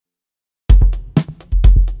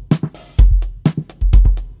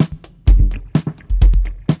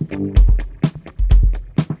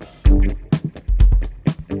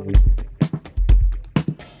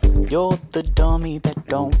You're the dummy that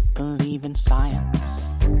don't believe in science.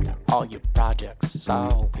 All your projects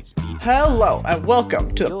always be... Hello, and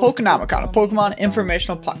welcome to the Pokenomicon, a Pokemon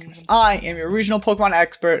informational podcast. I am your regional Pokemon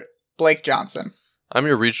expert, Blake Johnson. I'm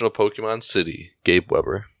your regional Pokemon City, Gabe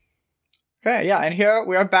Weber. Okay, yeah, and here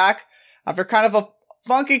we are back after kind of a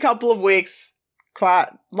funky couple of weeks. A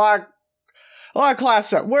lot of class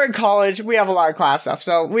stuff. We're in college. We have a lot of class stuff,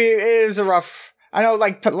 so it is a rough... I know,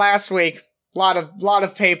 like, last week, a lot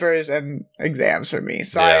of papers and exams for me,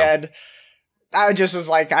 so Yeah. I just was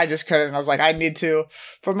like, I just couldn't. I was like, I need to,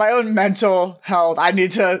 for my own mental health, I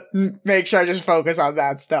need to make sure I just focus on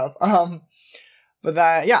that stuff.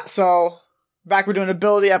 So back we're doing an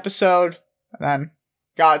ability episode, and then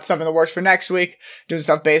got stuff in the works for next week, doing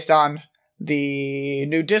stuff based on the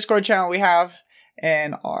new Discord channel we have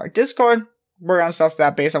in our Discord. Working on stuff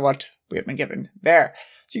that based on what we have been given there.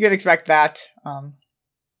 So you can expect that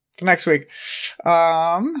for next week.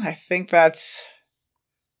 I think that's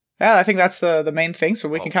the main thing. So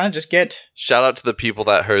we can kind of just get... Shout out to the people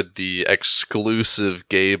that heard the exclusive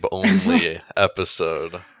Gabe only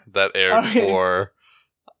episode that aired for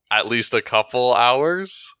at least a couple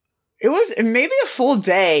hours. It was maybe a full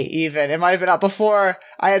day, even. It might have been up before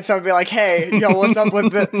I had someone be like, hey, yo, what's up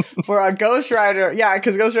with the... For Ghost Rider. Yeah,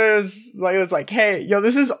 because Ghost Rider was like, hey, yo,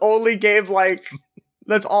 this is only Gabe, like...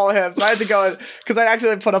 That's all him. So I had to go because I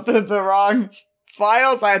accidentally put up the wrong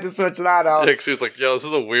file, so I had to switch that out. Yeah, because he was like, yo, this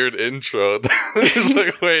is a weird intro. He's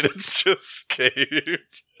like, wait, it's just Gabe.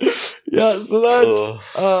 Yeah, so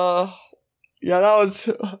that's... that was...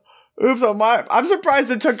 Oops, I'm surprised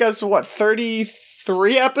it took us,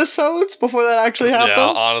 33 episodes before that actually happened? Yeah,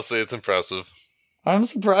 honestly, it's impressive. I'm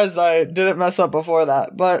surprised I didn't mess up before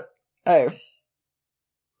that, but hey.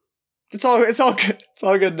 It's all good. It's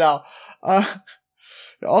all good now.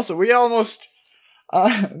 Also, we almost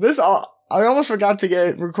I almost forgot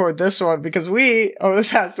to record this one because we over the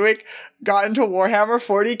past week got into Warhammer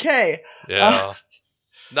 40K. Yeah,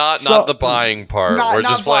 not the buying part. We're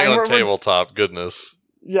just playing on tabletop. Goodness.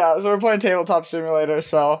 Yeah, so we're playing Tabletop Simulator,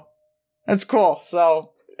 so that's cool.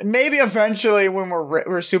 So maybe eventually when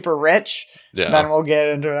we're super rich, then we'll get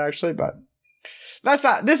into it actually. But that's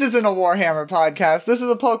not. This isn't a Warhammer podcast. This is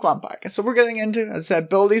a Pokemon podcast. So we're getting into, as I said,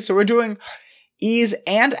 abilities. So we're doing E's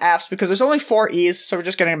and F's because there's only 4 E's, so we're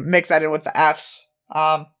just going to mix that in with the F's.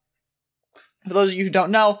 For those of you who don't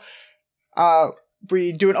know,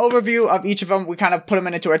 we do an overview of each of them. We kind of put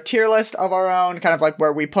them into a tier list of our own, kind of like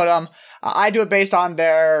where we put them. I do it based on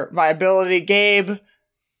their viability. Gabe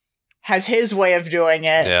has his way of doing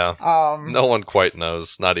it. Yeah. No one quite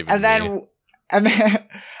knows, not even me.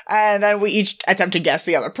 And then we each attempt to guess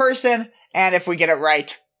the other person, and if we get it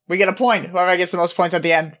right, we get a point. Whoever gets the most points at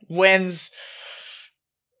the end wins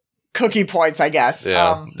cookie points, I guess.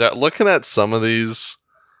 Yeah. Looking at some of these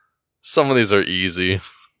are easy.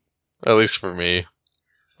 At least for me.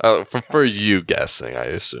 For you guessing, I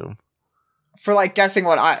assume. For like guessing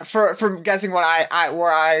what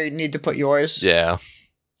where I need to put yours. Yeah.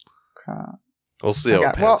 Okay. We'll see how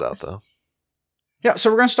it pans out though. Yeah, so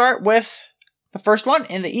we're gonna start with the first one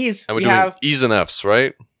in the E's. And we have E's and F's,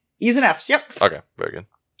 right? E's and F's, yep. Okay, very good.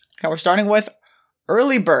 Now we're starting with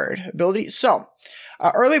Early Bird ability. So,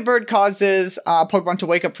 Early Bird causes Pokemon to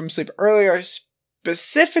wake up from sleep earlier.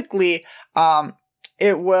 Specifically,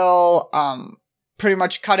 it will pretty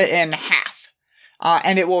much cut it in half,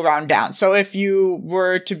 and it will round down. So if you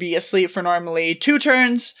were to be asleep for normally 2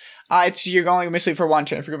 turns, you're only going to be asleep for 1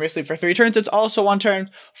 turn. If you're going to be asleep for 3 turns, it's also 1 turn.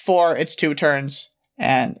 4, it's 2 turns.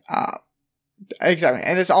 And exactly.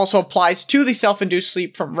 And this also applies to the self-induced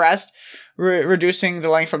sleep from rest, reducing the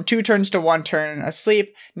length from 2 turns to 1 turn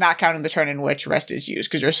asleep, not counting the turn in which rest is used.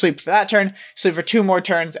 Because you're asleep for that turn, sleep for 2 more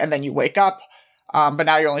turns, and then you wake up. But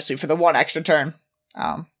now you're only asleep for the 1 extra turn.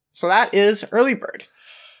 So that is Early Bird.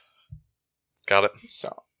 Got it.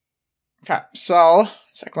 Okay, so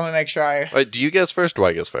let me make sure Wait, do you guess first or do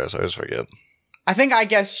I guess first? I always forget. I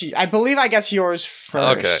believe I guess yours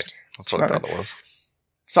first. Okay, that's what I thought it was.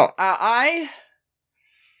 So, I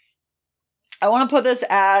want to put this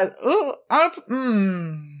as... I'm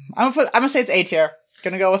gonna say it's A tier.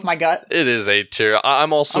 Gonna go with my gut. It is A tier.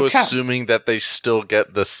 I'm also assuming that they still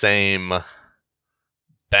get the same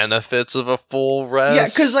benefits of a full rest. Yeah,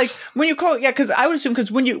 because like when you call, because I would assume because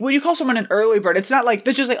when you call someone an early bird, it's not like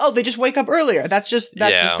they're just like, oh, they just wake up earlier. That's just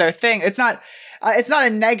their thing. It's not a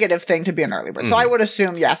negative thing to be an early bird. So I would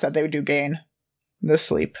assume that they do gain the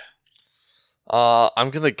sleep.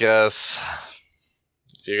 I'm gonna guess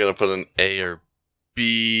you're gonna put an A or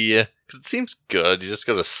B because it seems good. You just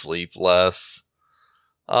go to sleep less.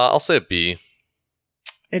 I'll say a B.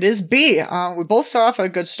 It is B. We both start off at a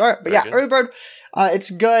good start. But Very good. Early Bird,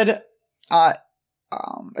 it's good.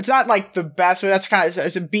 It's not like the best, but that's kind of,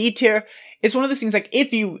 it's a B tier. It's one of those things like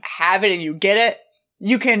if you have it and you get it,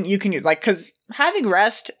 you can use, like, cause having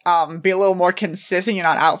rest, be a little more consistent, you're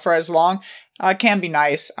not out for as long, can be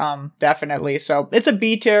nice, definitely. So it's a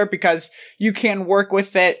B tier because you can work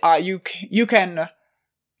with it. You can,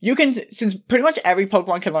 since pretty much every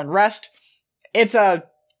Pokemon can learn rest, it's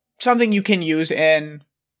something you can use in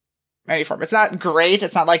any form. It's not great.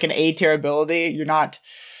 It's not like an A tier ability. You're not,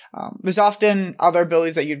 there's often other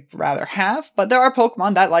abilities that you'd rather have, but there are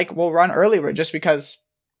Pokemon that like will run earlier just because,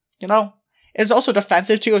 it's also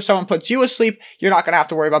defensive too. If someone puts you asleep, you're not going to have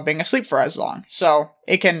to worry about being asleep for as long. So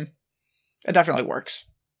it definitely works.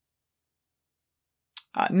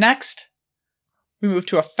 Next, we move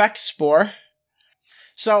to Effect Spore.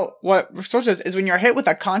 So what Spore says is when you're hit with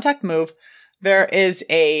a contact move, there is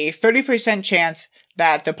a 30% chance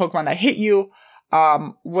that the Pokemon that hit you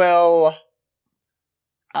will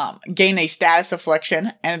gain a status affliction,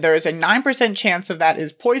 and there is a 9% chance of that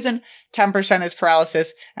is poison, 10% is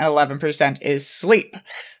paralysis, and 11% is sleep.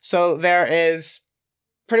 So there is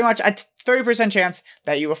pretty much a 30% chance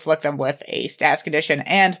that you afflict them with a status condition,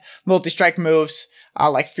 and multi-strike moves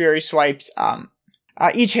like Fury Swipes,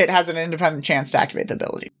 each hit has an independent chance to activate the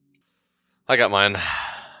ability. I got mine.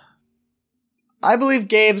 I believe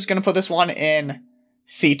Gabe's going to put this one in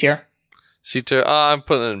C tier. C tier. I'm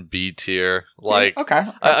putting it in B tier. Like, okay.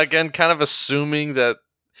 Again, kind of assuming that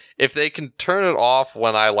if they can turn it off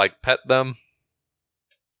when I like pet them,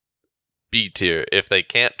 B tier. If they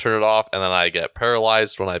can't turn it off and then I get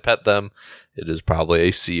paralyzed when I pet them, it is probably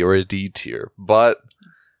a C or a D tier. But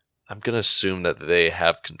I'm gonna assume that they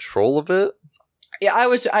have control of it. Yeah,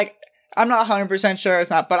 I'm not 100% sure it's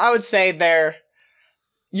not, but I would say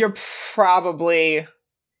you're probably,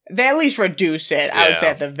 they at least reduce it. I would say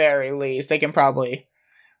at the very least, they can probably,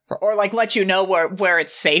 or like let you know where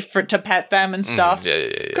it's safe to pet them and stuff. Yeah.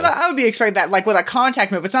 Because I would be expecting that, like with a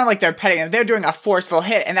contact move, it's not like they're petting them, they're doing a forceful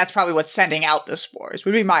hit, and that's probably what's sending out the spores,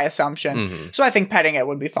 would be my assumption. Mm-hmm. So I think petting it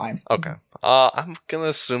would be fine. Okay. I'm gonna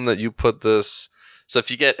assume that you put this, so if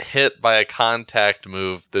you get hit by a contact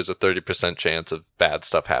move, there's a 30% chance of bad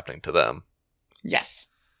stuff happening to them. Yes.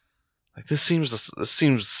 Like this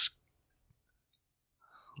seems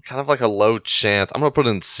kind of like a low chance. I'm gonna put it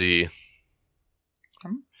in C.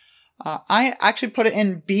 I actually put it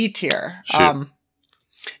in B tier. Shoot.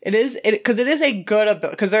 It is a good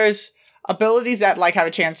ability, because there's abilities that like have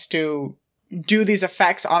a chance to do these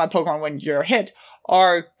effects on a Pokemon when you're hit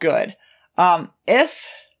are good.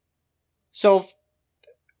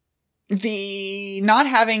 The not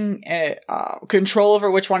having control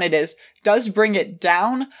over which one it is does bring it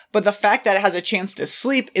down, but the fact that it has a chance to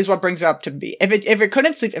sleep is what brings it up to B. If it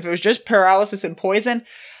couldn't sleep, if it was just paralysis and poison,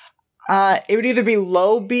 it would either be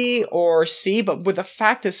low B or C, but with the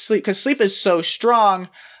fact of sleep, because sleep is so strong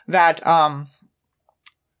that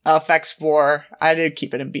Effect Spore, I did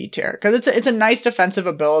keep it in B tier, because it's a nice defensive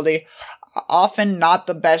ability. Often not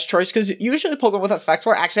the best choice, because usually Pokemon with Effect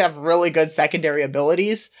Spore actually have really good secondary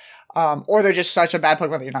abilities. Or they're just such a bad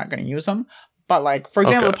Pokemon that you're not going to use them. But like, for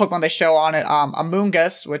example, the Pokemon they show on it,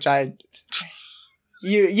 Amoonguss, which has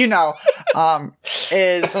the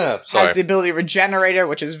ability Regenerator,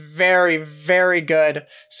 which is very, very good.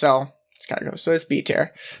 So it's gotta go. So it's B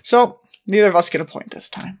tier. So neither of us get a point this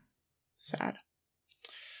time. Sad.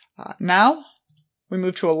 Now we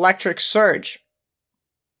move to Electric Surge.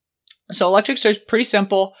 So Electric Surge, pretty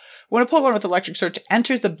simple. When a Pokemon with Electric Surge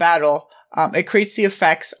enters the battle, it creates the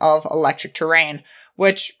effects of electric terrain,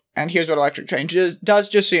 which, and here's what electric terrain does,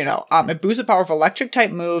 just so you know. It boosts the power of electric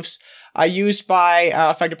type moves used by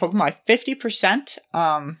affected Pokemon by 50%.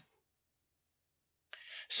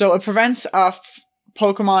 So it prevents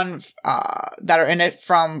Pokemon that are in it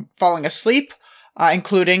from falling asleep,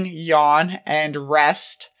 including Yawn and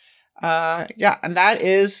Rest. And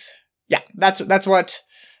that's what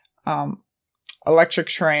electric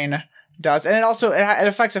terrain does. And it also it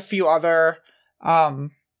affects a few other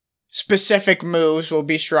specific moves will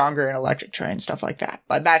be stronger in electric terrain, stuff like that.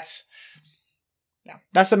 But that's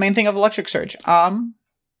the main thing of Electric Surge. Okay,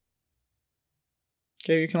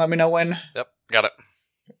 you can let me know when. Yep, got it.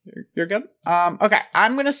 You're good? Okay,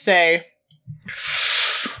 I'm gonna say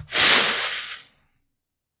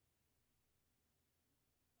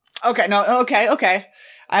okay.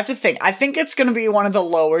 I have to think. I think it's gonna be one of the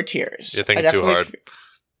lower tiers. You're thinking too hard.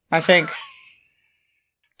 I think.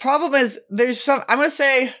 Problem is, there's some. I'm gonna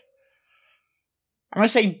say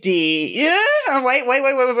D. Yeah. Wait.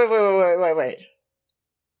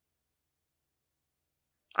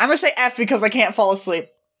 I'm gonna say F because I can't fall asleep.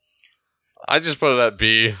 I just put it at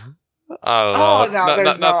B. I don't know. Oh, no,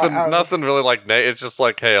 there's nothing really like it's just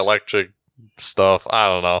like, hey, electric stuff. I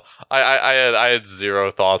don't know. I had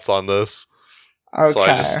zero thoughts on this, Okay. so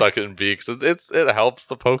I just stuck it in B because it helps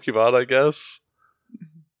the Pokemon, I guess.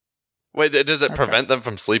 Wait, does it prevent them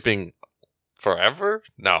from sleeping forever?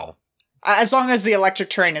 No. As long as the electric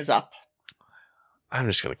terrain is up. I'm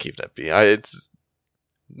just gonna keep that B. It's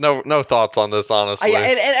no thoughts on this, honestly. Yeah,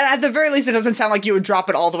 and at the very least, it doesn't sound like you would drop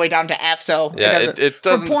it all the way down to F. So yeah, it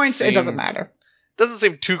doesn't. For points, seem, it doesn't matter. Doesn't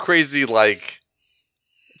seem too crazy. Like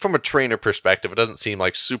from a trainer perspective, it doesn't seem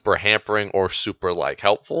like super hampering or super like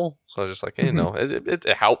helpful. So I was just like, hey, no, it's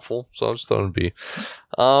helpful. So I'll just throw it in B.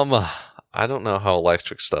 I don't know how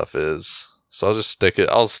electric stuff is, so I'll just stick it.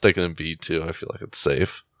 I'll stick it in B too. I feel like it's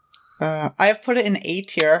safe. I have put it in A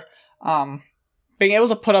tier. Being able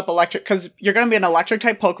to put up electric, because you're going to be an electric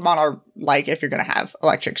type Pokemon, or like if you're going to have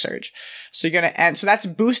electric surge. So you're going to, and so that's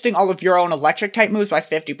boosting all of your own electric type moves by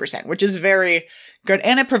 50%, which is very good.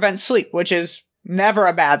 And it prevents sleep, which is never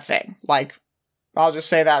a bad thing. Like, I'll just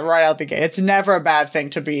say that right out the gate. It's never a bad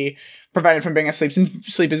thing to be prevented from being asleep, since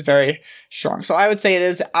sleep is very strong. So I would say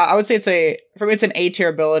it's for me, it's an A tier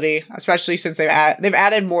ability, especially since they've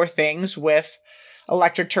added more things with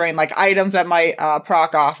electric terrain, like items that might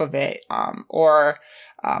proc off of it, or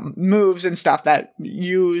moves and stuff that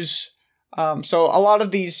use. So a lot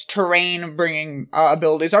of these terrain bringing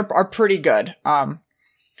abilities are pretty good. And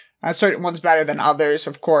certain ones better than others,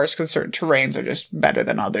 of course, because certain terrains are just better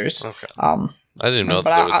than others. Okay. I didn't even know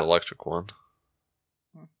that there was an electric one.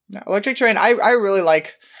 Electric terrain, I really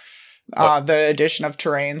like the addition of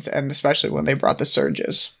terrains, and especially when they brought the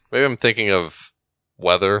surges. Maybe I'm thinking of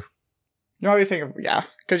weather. You know what you think of? Yeah,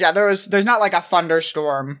 because there's not like a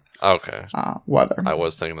thunderstorm. Okay. Weather. I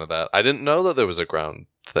was thinking of that. I didn't know that there was a ground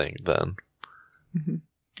thing then. Mm-hmm.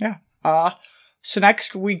 Yeah. So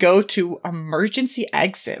next we go to Emergency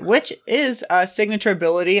Exit, which is a signature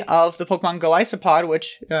ability of the Pokemon Golisopod,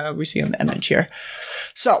 which we see in the image here.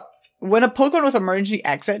 So when a Pokemon with Emergency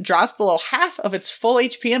Exit drops below half of its full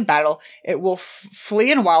HP in battle, it will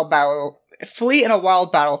flee in a wild battle,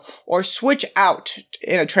 or switch out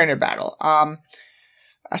in a trainer battle.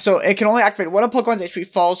 So it can only activate when a Pokemon's HP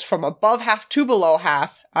falls from above half to below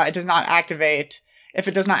half. It does not activate. If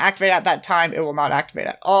it does not activate at that time, it will not activate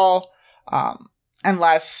at all,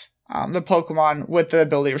 unless the Pokemon with the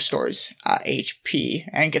ability restores HP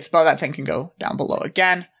and gets above that thing can go down below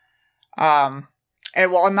again. It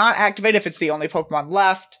will not activate if it's the only Pokemon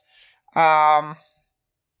left. Yeah,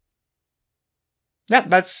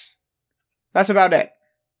 that's about it.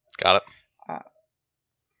 Got it.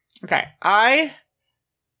 Okay, I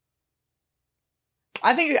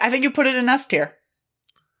think you put it in S tier.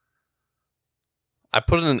 I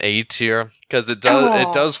put it in A tier because it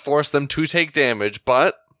does force them to take damage,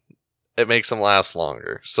 but it makes them last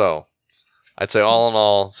longer. So I'd say all in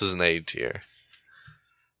all, this is an A tier.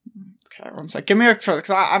 Okay, one sec. Give me a because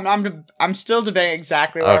I'm still debating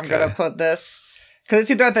exactly where I'm gonna put this, because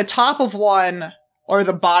it's either at the top of one or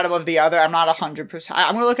the bottom of the other. I'm not 100%.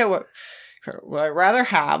 I'm gonna look at what would I rather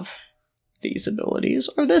have, these abilities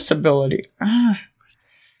or this ability.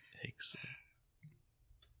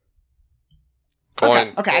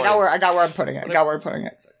 Coin, okay. I got where I'm putting it.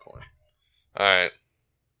 Coin. All right.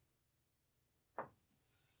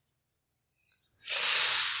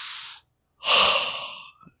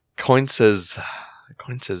 Coin says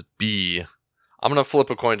B. I'm gonna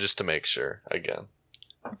flip a coin just to make sure again.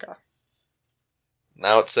 Okay.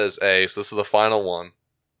 Now it says A, so this is the final one.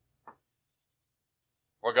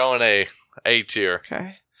 We're going A tier.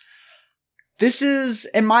 Okay. This is,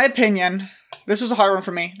 in my opinion, this was a hard one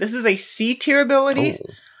for me. This is a C tier ability.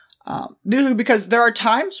 Because there are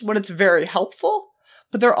times when it's very helpful,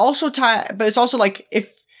 but it's also like,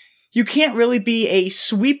 if you can't really be a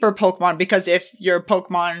sweeper Pokemon, because if your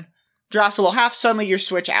Pokemon drops below half, suddenly you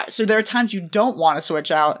switch out. So there are times you don't want to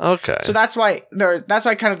switch out. Okay. So that's why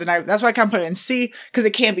I kind of put it in C, because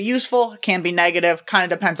it can be useful, it can be negative, kind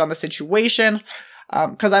of depends on the situation.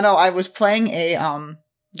 Because I know I was playing a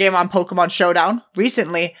game on Pokemon Showdown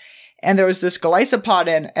recently, and there was this Golisopod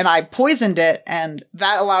in, and I poisoned it, and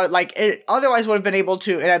that allowed, like, it otherwise would have been able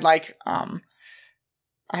to, it had, like, I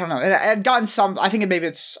don't know, it had gotten some, I think I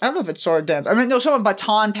don't know if it's Sword Dance, I mean, no, someone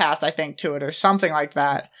baton passed, I think, to it, or something like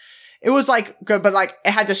that. It was, like, good, but, like,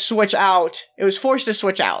 it had to switch out, it was forced to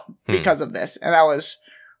switch out because of this, and that was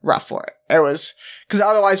rough for it. It was, because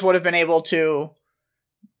otherwise would have been able to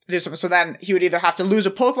do something. So then he would either have to lose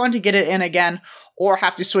a Pokemon to get it in again, or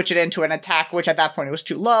have to switch it into an attack, which at that point it was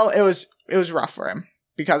too low. It was rough for him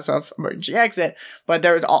because of Emergency Exit. But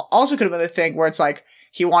there was also could have been a thing where it's like,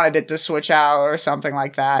 he wanted it to switch out or something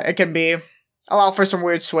like that. It can be allow for some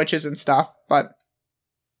weird switches and stuff, but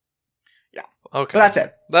Okay. but that's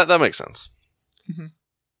it. That makes sense.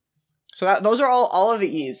 So those are all of the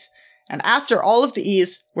E's. And after all of the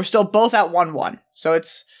E's, we're still both at 1-1. So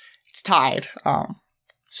it's tied. So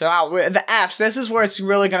now the F's, this is where it's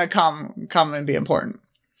really going to come and be important.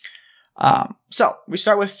 So we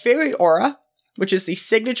start with Fairy Aura, which is the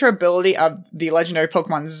signature ability of the legendary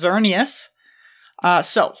Pokemon Xerneas.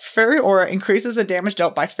 So Fairy Aura increases the damage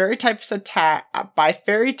dealt by fairy type attacks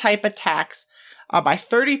by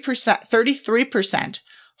 33%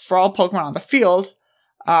 for all Pokemon on the field.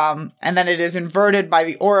 And then it is inverted by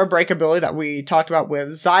the Aura Break ability that we talked about with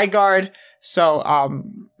Zygarde, so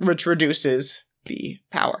which reduces the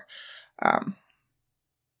power.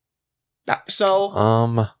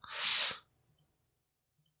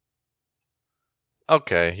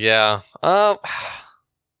 Okay, yeah.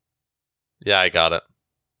 Yeah, I got it.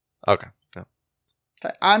 Okay. Yeah.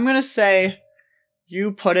 I'm gonna say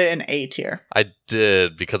you put it in A tier. I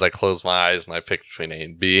did because I closed my eyes and I picked between A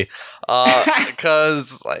and B.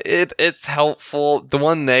 Because it's helpful. The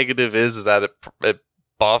one negative is that it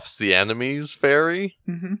buffs the enemy's fairy,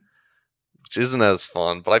 which isn't as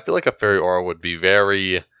fun. But I feel like a Fairy Aura would be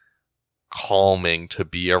very calming to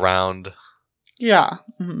be around. Yeah.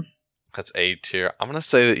 That's A tier. I'm gonna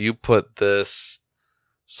say that you put this.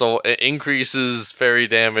 So it increases fairy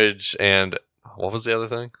damage and what was the other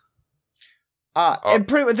thing?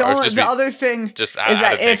 The other thing just is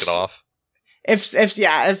that take it off. If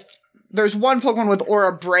there's one Pokemon with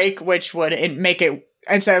Aura Break, which would make it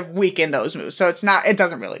instead of weaken those moves, so it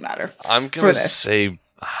doesn't really matter. I'm gonna say,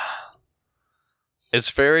 is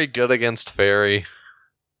Fairy good against Fairy?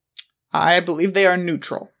 I believe they are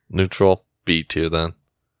neutral. Neutral, B tier then.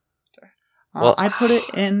 Well, I put it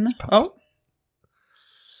in. Oh,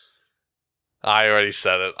 I already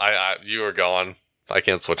said it. You were going. I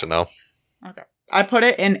can't switch it now. Okay. I put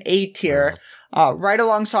it in A tier, right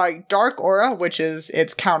alongside Dark Aura, which is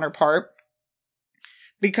its counterpart.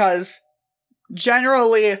 Because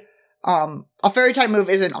generally, a fairy type move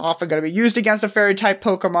isn't often going to be used against a fairy type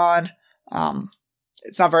Pokemon.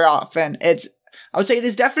 It's not very often. I would say it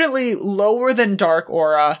is definitely lower than Dark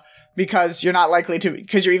Aura because you're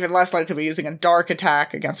even less likely to be using a dark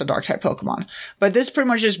attack against a dark type Pokemon. But this pretty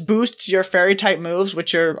much just boosts your fairy type moves,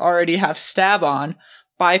 which you already have stab on,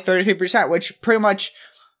 by 33%, which pretty much,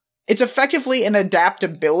 it's effectively an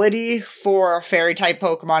adaptability for a fairy type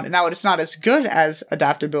Pokemon. Now, it's not as good as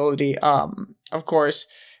adaptability, of course,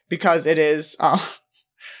 because it is,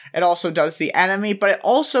 it also does the enemy, but it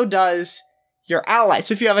also does your ally.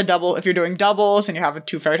 So if you're doing doubles and you have a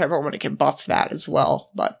 2 fairy type Pokemon, it can buff that as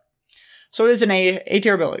well. So it is an A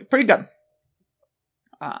tier ability. Pretty good.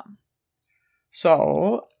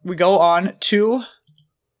 So we go on to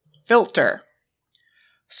Filter.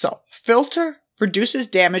 So, Filter reduces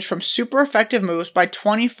damage from super effective moves by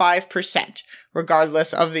 25%,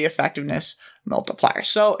 regardless of the effectiveness multiplier.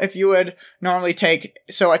 So, if you would normally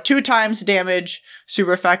a 2 times damage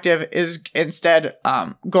super effective is instead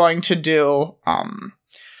going to do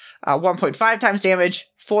 1.5 times damage,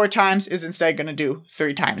 4 times is instead going to do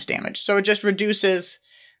 3 times damage. So, it just reduces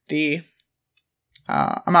the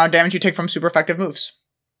amount of damage you take from super effective moves.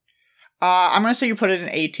 I'm going to say you put it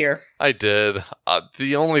in A tier. I did.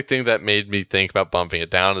 The only thing that made me think about bumping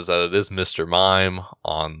it down is that it is Mr. Mime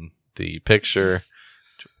on the picture.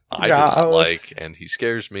 I do not like, and he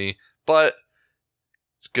scares me. But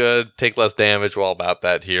it's good. Take less damage. We're all about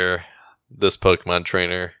that here. This Pokemon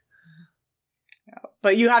trainer.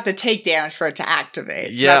 But you have to take damage for it to activate.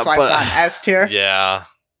 So Yeah, that's why it's not an S tier. Yeah.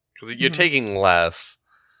 Because you're taking less.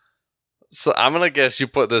 So I'm going to guess you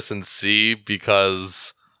put this in C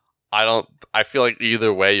because I feel like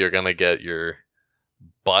either way you're going to get your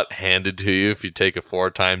butt handed to you if you take it 4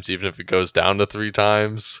 times, even if it goes down to 3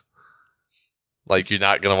 times. Like, you're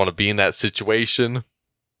not going to want to be in that situation.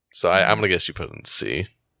 So I'm going to guess you put it in C.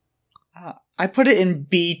 I put it in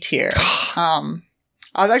B tier. I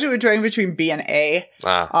was actually debating between B and A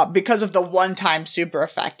because of the 1-time super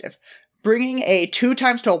effective. Bringing a 2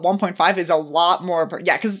 times to a 1.5 is a lot more.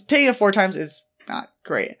 Because taking it 4 times is not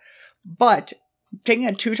great. But taking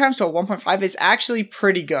it 2 times to a 1.5 is actually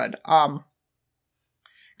pretty good.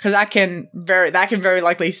 Because that can very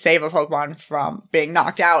likely save a Pokemon from being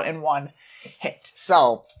knocked out in 1 hit.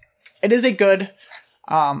 So it is a good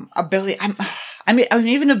ability. I'm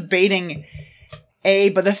even debating A,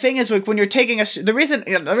 but the thing is, like, when you're taking the reason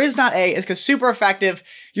not A is because super effective,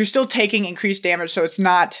 you're still taking increased damage, so it's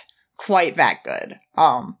not quite that good.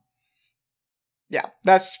 Yeah,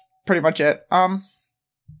 that's pretty much it.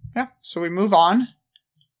 Yeah, so we move on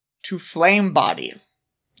to Flame Body.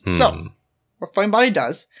 So, what Flame Body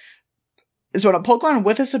does is when a Pokemon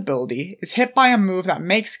with this ability is hit by a move that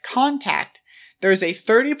makes contact, there is a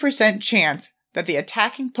 30% chance that the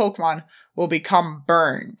attacking Pokemon will become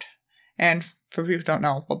burned. And for people who don't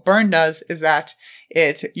know, what burn does is that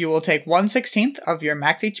you will take 1/16 of your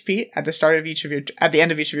max HP at the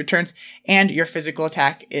end of each of your turns, and your physical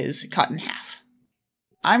attack is cut in half.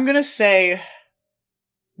 I'm gonna say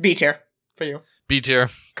B tier for you. B tier,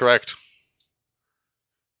 correct.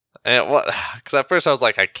 And what? Because at first I was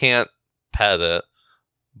like, I can't pet it,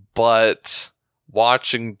 but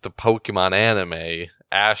watching the Pokemon anime,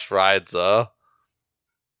 Ash rides a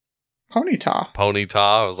Ponyta.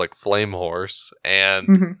 I was like Flame Horse,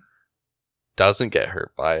 and doesn't get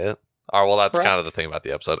hurt by it. Oh, well, that's kind of the thing about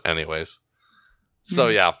the episode, anyways. So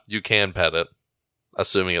yeah, you can pet it,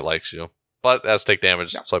 assuming it likes you, but it has to take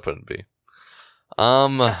damage, so I put it in B.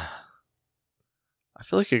 I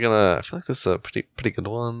feel like this is a pretty good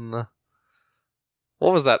one.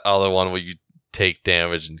 What was that other one where you take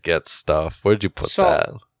damage and get stuff? Where did you put that?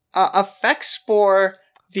 Effect Spore.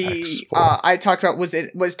 I talked about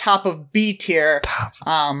was top of B tier.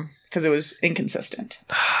 Because it was inconsistent.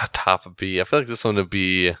 Top of B. I feel like this one would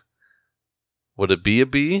be. Would it be a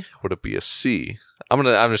B? Would it be a C? I'm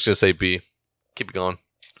just gonna say B. Keep it going.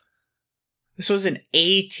 This was an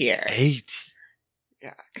A tier. A tier.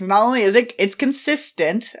 Yeah, because not only is it's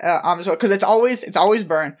consistent, because it's always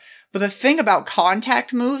burn. But the thing about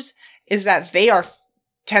contact moves is that they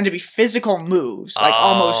tend to be physical moves, like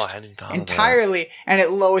almost entirely, and it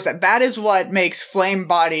lowers that. That is what makes Flame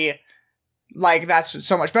Body that's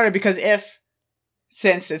so much better, because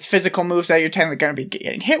since it's physical moves that you're technically going to be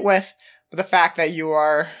getting hit with, but the fact that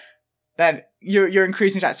you're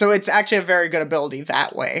increasing that, so it's actually a very good ability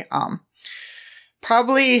that way.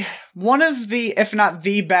 Probably one of the, if not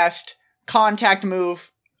the best contact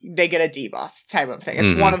move, they get a debuff type of thing.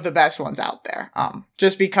 It's one of the best ones out there.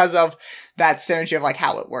 Just because of that synergy of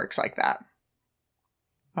how it works like that.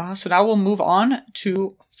 So now we'll move on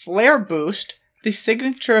to Flare Boost, the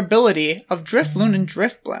signature ability of Drifloon and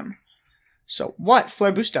Drifblim. So what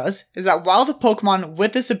Flare Boost does is that while the Pokemon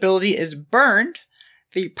with this ability is burned,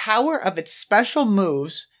 the power of its special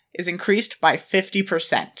moves is increased by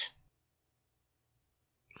 50%.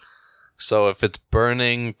 So if it's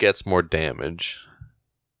burning, gets more damage.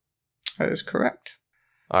 That is correct.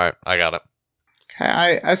 All right, I got it.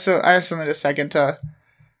 Okay, I still need a second to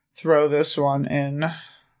throw this one in.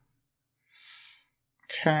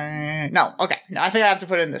 Okay. No, I think I have to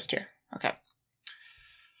put it in this tier. Okay.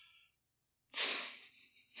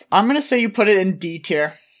 I'm going to say you put it in D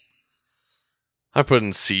tier. I put it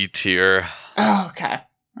in C tier. Oh, okay.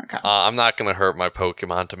 I'm not going to hurt my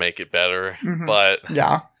Pokemon to make it better, but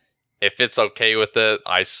yeah. If it's okay with it,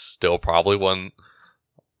 I still probably wouldn't.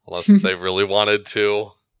 Unless they really wanted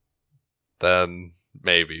to, then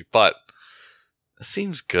maybe. But it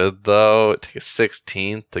seems good, though. It takes a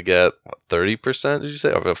 16th to get, 30%, did you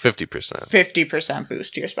say? Or 50%? 50%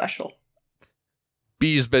 boost to your special.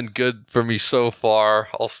 B's been good for me so far.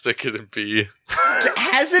 I'll stick it in B.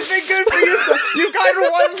 Has it been good for you? You got 1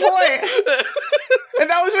 point. And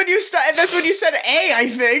that was when that's when you said A, I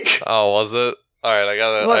think. Oh, was it? All right, I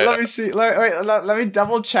got it. Let me see. Let me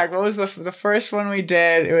double check. What was the first one we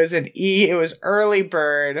did? It was an E. It was Early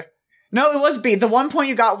Bird. No, it was B. The 1 point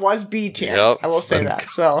you got was B tier. Yep, I will say that. Good.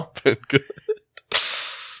 So been good.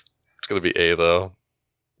 It's gonna be A though,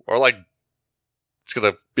 or it's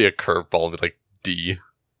gonna be a curveball and be like D.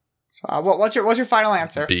 What's your final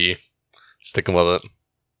answer? B. Sticking with it.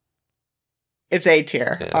 It's A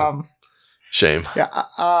tier. Yeah. Shame.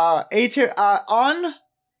 Yeah. A tier. On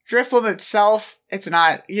Drifloon itself,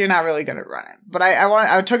 you're not really going to run it. But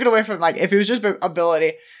I took it away from, if it was just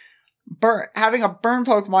ability, having a burn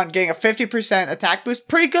Pokemon getting a 50% attack boost,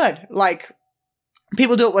 pretty good.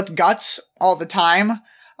 People do it with Guts all the time.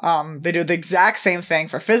 They do the exact same thing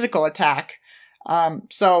for physical attack.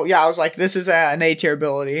 So yeah, I was like, this is an A tier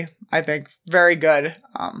ability. I think very good.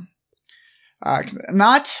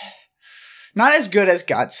 Not as good as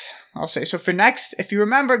Guts, I'll say. So for next, if you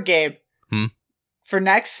remember, Gabe, for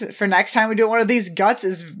next time we do one of these, Guts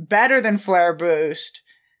is better than Flare Boost,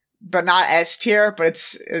 but not S tier, but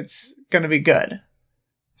it's gonna be good.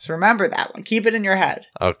 So remember that one. Keep it in your head.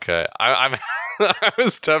 Okay. I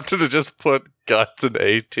was tempted to just put Guts in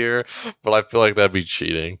A tier, but I feel like that'd be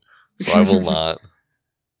cheating. So I will not.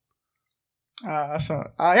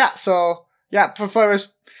 For Flare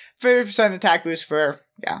Boost, 50% attack boost for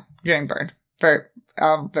getting burned. Very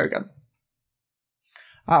good.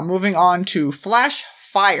 Moving on to Flash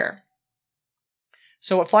Fire.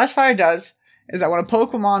 So what Flash Fire does is that when a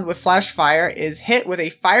Pokemon with Flash Fire is hit with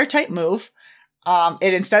a Fire-type move,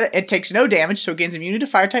 it takes no damage, so it gains immunity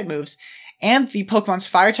to fire type moves, and the Pokemon's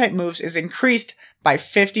fire type moves is increased by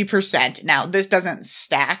 50%. Now, this doesn't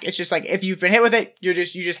stack. It's just like if you've been hit with it, you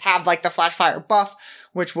just have like the flash fire buff,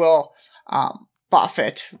 which will buff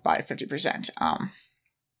it by 50%.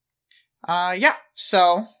 Yeah.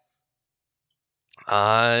 So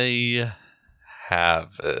I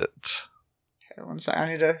have it. Okay, one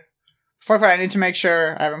sec. Before I put it, I need to make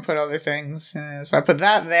sure I haven't put other things. So I put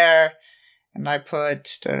that there, and I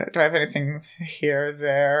put. Do I have anything here?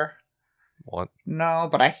 There? What? No,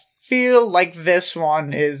 but I feel like this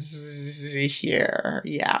one is here.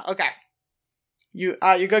 Yeah. Okay. You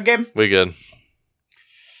good, Gabe? We good.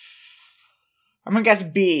 I'm gonna guess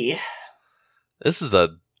B. This is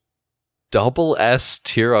a double S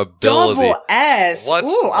tier ability. Double S.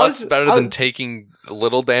 What's better than taking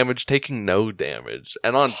little damage, taking no damage,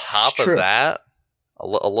 and on top of that, a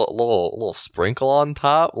little sprinkle on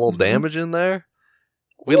top, a little damage in there.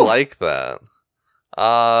 We like that.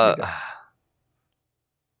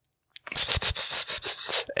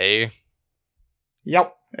 A.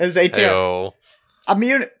 Yep, is A tier. Ayo.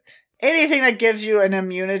 Anything that gives you an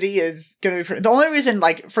immunity is going to be... The only reason,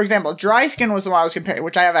 like, for example, Dry Skin was the one I was comparing,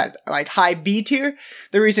 which I have at, like, high B tier.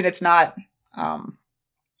 The reason it's not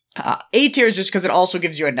A tier is just because it also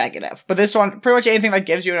gives you a negative. But this one, pretty much anything that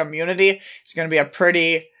gives you an immunity is going to be a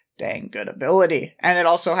pretty dang good ability. And it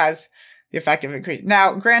also has the effective increase.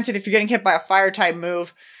 Now, granted, if you're getting hit by a fire-type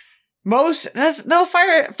move,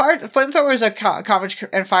 flamethrower is a coverage,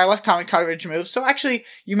 and fire left common coverage move. So actually,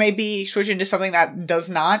 you may be switching to something that does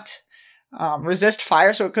not resist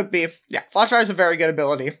fire. So it could be, flash fire is a very good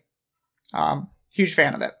ability. Huge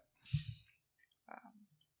fan of it.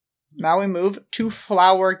 Now we move to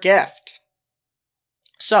Flower Gift.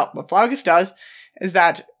 So what Flower Gift does is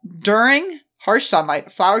that during harsh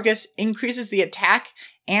sunlight, Flower Gift increases the attack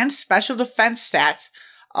and special defense stats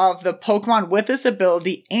of the Pokemon with this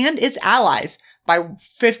ability and its allies by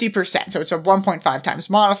 50%. So it's a 1.5 times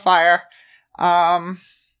modifier.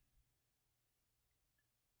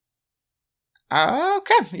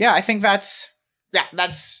 Okay. Yeah, I think that's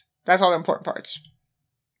all the important parts.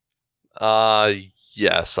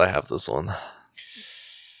 Yes, I have this one.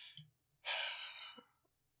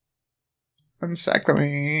 One sec,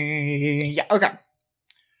 okay.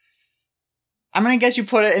 I'm gonna guess you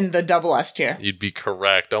put it in the double S tier. You'd be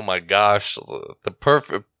correct. Oh my gosh, the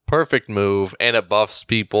perfect move, and it buffs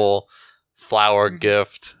people. Flower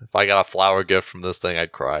Gift. If I got a Flower Gift from this thing,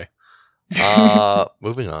 I'd cry.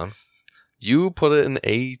 Moving on. You put it in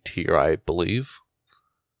A tier, I believe.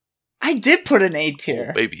 I did put an A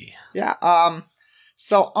tier. Oh, baby. Yeah.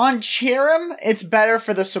 So on Cherrim, it's better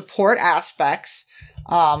for the support aspects.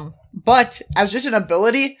 But as just an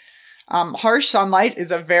ability, Harsh Sunlight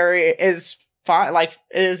is probably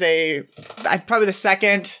the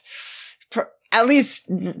second, at least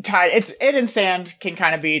tied. It and Sand can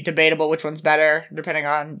kind of be debatable which one's better, depending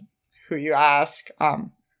on who you ask, and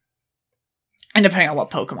depending on what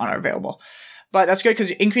Pokemon are available. But that's good because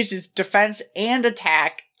it increases defense and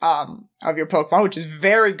attack of your Pokemon, which is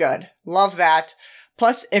very good. Love that.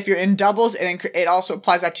 Plus, if you're in doubles, it also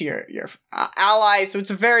applies that to your allies, so it's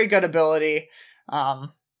a very good ability.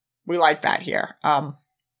 We like that here.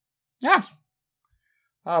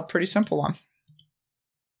 Pretty simple one.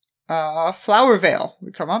 Flower Veil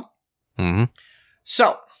would come up. Mm-hmm.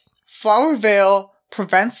 So, Flower Veil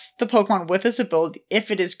prevents the Pokemon with this ability if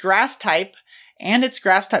it is Grass type, and it's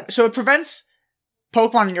Grass type. So it prevents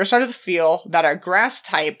Pokemon on your side of the field that are Grass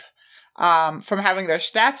type from having their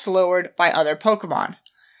stats lowered by other Pokemon.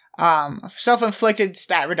 Self-inflicted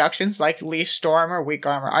stat reductions like Leaf Storm or Weak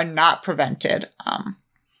Armor are not prevented.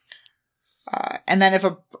 And then if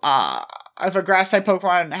a Grass-type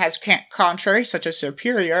Pokemon has Contrary, such as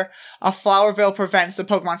Superior, a Flower Veil prevents the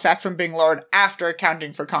Pokemon stats from being lowered after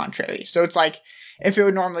accounting for Contrary. So it's like, if it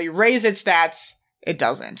would normally raise its stats, it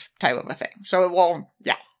doesn't, type of a thing. So it won't,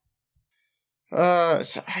 yeah.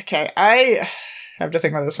 Okay, I have to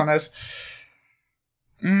think what this one is.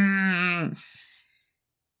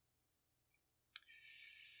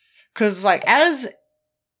 Because, like, as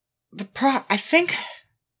the I think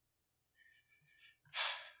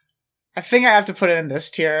I have to put it in this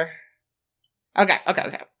tier. Okay.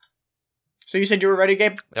 So you said you were ready,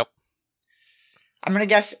 Gabe? Yep. I'm gonna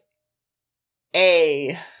guess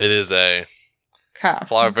A. It is A. Huh.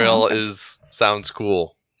 Flower Veil sounds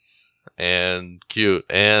cool and cute,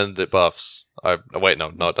 and it buffs. Wait, no,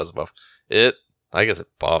 it doesn't buff. I guess it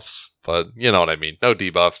buffs, but you know what I mean. No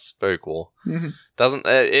debuffs. Very cool. Mm-hmm. Doesn't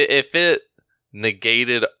if it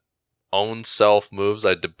negated own self moves,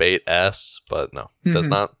 I'd debate S, but no, it does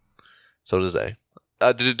not. So does A.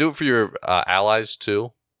 Did it do it for your allies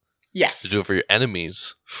too? Yes. Did it do it for your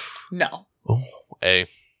enemies? No. Oh, A.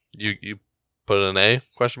 You put it an A?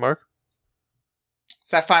 Question mark?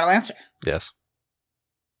 Is that final answer? Yes.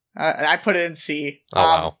 I put it in C. Oh,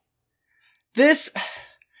 wow. It's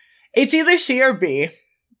either C or B.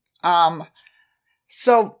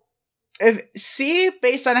 So if C,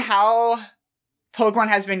 based on how Pokemon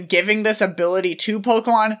has been giving this ability to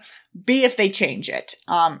Pokemon, B if they change it.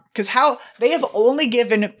 Because how they have only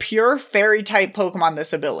given pure fairy type Pokemon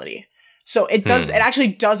this ability. So it actually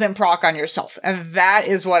doesn't proc on yourself. And that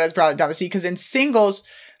is what has brought it down to C, because in singles,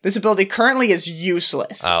 this ability currently is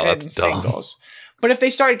useless in singles. But if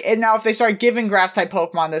they start giving grass type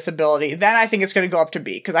Pokemon this ability, then I think it's going to go up to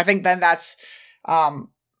B, because I think then that's actually,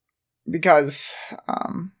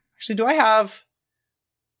 do I have?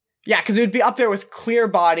 Yeah, because it would be up there with Clear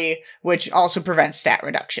Body, which also prevents stat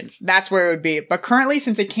reduction. That's where it would be. But currently,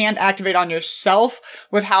 since it can't activate on yourself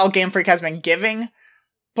with how Game Freak has been giving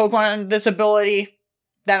Pokemon this ability,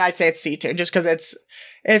 then I'd say it's C tier, just because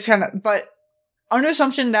it's kind of. But under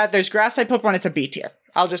assumption that there's grass type Pokemon, it's a B tier.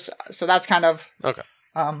 So that's kind of okay.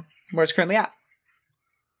 Where it's currently at.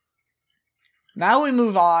 Now we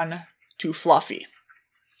move on to Fluffy.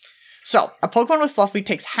 So, a Pokemon with Fluffy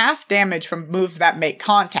takes half damage from moves that make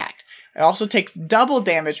contact. It also takes double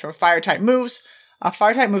damage from Fire-type moves.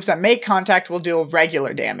 Fire-type moves that make contact will deal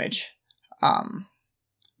regular damage.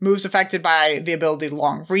 Moves affected by the ability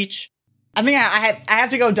Long Reach. I think I have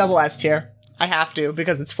to go double S tier. I have to,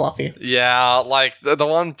 because it's Fluffy. Yeah, like, the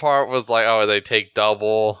one part was like, oh, they take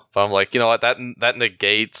double. But I'm like, you know what, that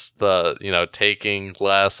negates the, taking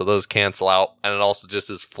less, so those cancel out. And it also just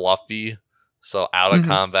is Fluffy. So out of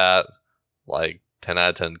combat, like 10 out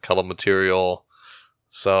of 10 cuddle material.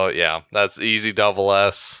 So yeah, that's easy double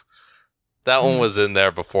S. That one was in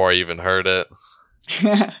there before I even heard it.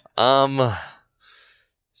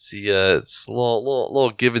 See, it's a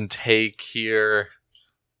little give and take here.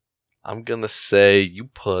 I'm gonna say you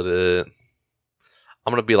put it.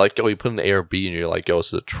 I'm gonna be like, oh, you put an A or B, and you're like, yo,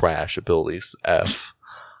 it's the trash abilities F.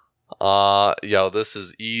 Yo, this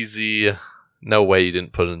is easy. No way you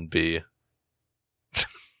didn't put it in B.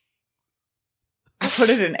 I put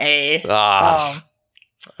it in A. I'm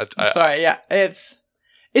sorry, yeah. It's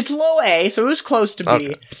low A, so it was close to B.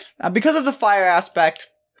 Okay. Because of the fire aspect.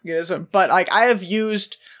 But like I have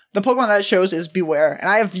used the Pokemon that it shows is Beware, and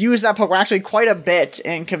I have used that Pokemon actually quite a bit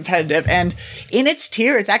in competitive, and in its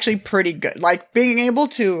tier, it's actually pretty good. Like being able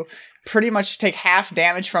to pretty much take half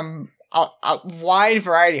damage from a wide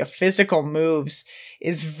variety of physical moves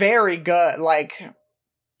is very good. Like,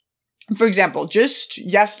 for example,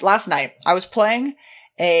 last night, I was playing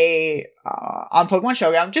on Pokemon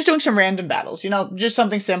Showdown, just doing some random battles, just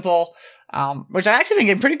something simple, which I've actually been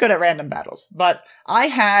getting pretty good at random battles, but I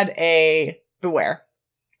had a Beware,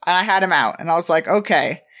 and I had him out, and I was like,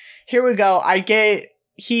 okay, here we go.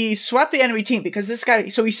 He swept the enemy team because this guy,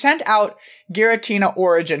 so he sent out Giratina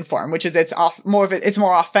Origin form, which is its more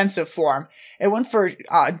offensive form. It went for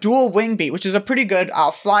Dual Wing Beat, which is a pretty good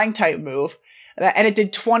flying type move. And it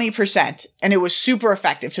did 20%, and it was super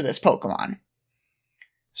effective to this Pokemon.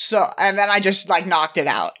 So, and then I just, knocked it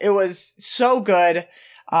out. It was so good.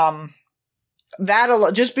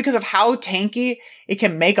 Just because of how tanky it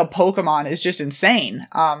can make a Pokemon is just insane.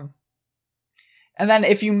 And then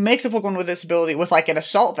if you mix a Pokemon with this ability with, an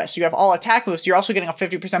Assault Vest, you have all attack moves, you're also getting a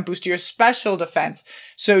 50% boost to your special defense.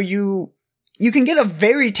 So you can get a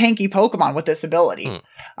very tanky Pokemon with this ability.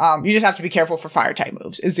 You just have to be careful for Fire-type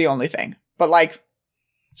moves, is the only thing. But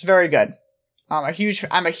it's very good. I'm a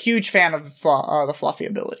huge fan of the Fluffy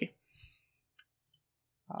ability.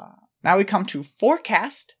 Now we come to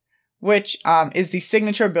Forecast, which is the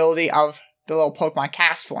signature ability of the little Pokemon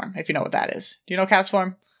Castform, if you know what that is. Do you know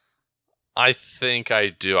Castform? I think I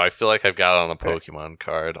do. I feel like I've got it on a Pokemon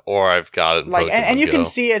card, or I've got it in Pokemon and you Go. can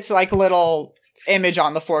see its little image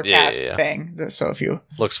on the Forecast thing. So if you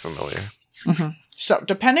looks familiar. Mm-hmm. So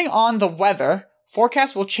depending on the weather,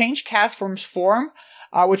 Forecast will change Castform's form,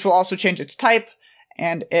 which will also change its type,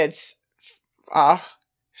 and its that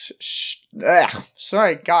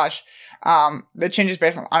changes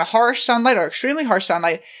based on harsh sunlight or extremely harsh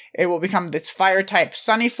sunlight. It will become its fire type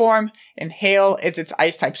Sunny form. In hail, it's its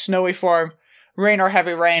ice type Snowy form. Rain or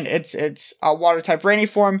heavy rain, it's water type Rainy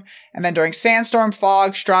form. And then during sandstorm,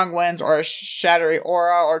 fog, strong winds, or a shadowy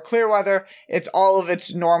aura or clear weather, it's all of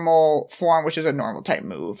its normal form, which is a normal type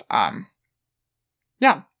move.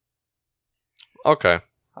 Yeah. Okay,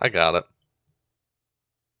 I got it.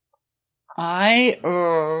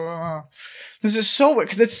 This is so weird,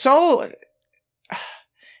 because it's so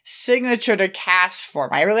signature to Castform.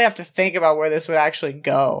 I really have to think about where this would actually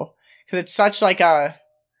go. because it's such like a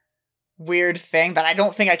weird thing that I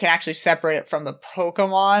don't think I can actually separate it from the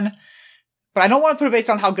Pokemon. But I don't want to put it based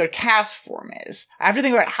on how good cast form is. I have to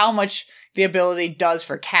think about how much the ability does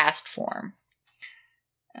for cast form.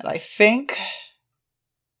 And I think...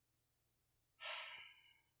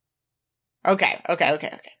 Okay.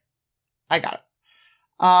 I got it.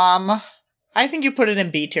 I think you put it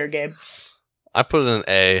in B tier, Gabe. I put it in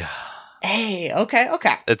A. A, okay.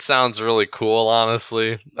 It sounds really cool,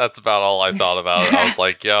 honestly. That's about all I thought about it. I was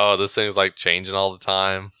like, yo, this thing's like changing all the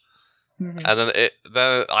time. Mm-hmm. And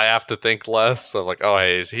then I have to think less. I'm like, oh,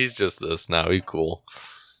 hey, he's just this now. He's cool.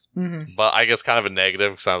 Mm-hmm. But I guess kind of a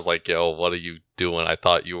negative because I was like, yo, what are you doing? I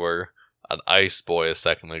thought you were an ice boy a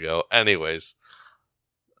second ago. Anyways.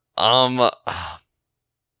 Do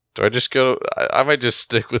I just go... I might just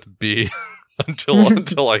stick with B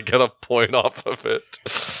until I get a point off of it.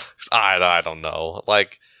 I don't know.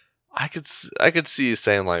 Like, I could see you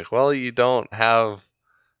saying, like, well, you don't have...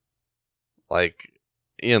 Like...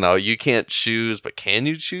 You know, you can't choose, but can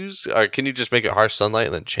you choose? Or can you just make it harsh sunlight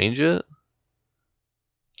and then change it?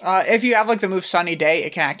 If you have like the move Sunny Day,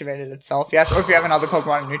 it can activate it itself. Yes, or if you have another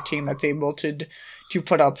Pokemon in your team that's able to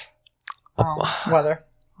put up weather.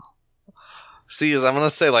 See, I'm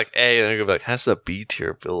gonna say like A, and they're gonna be like, has a B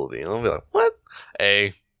tier ability, and I'll be like, what?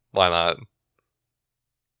 A? Why not?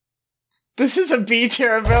 This is a B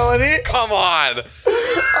tier ability. Come on!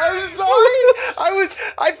 I'm sorry.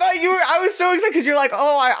 I was so excited because you're like,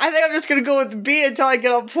 oh, I think I'm just gonna go with B until I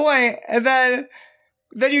get a point, and then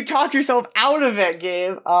you talk yourself out of it,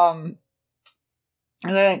 Gabe. And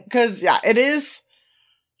then because it is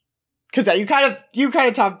because you kind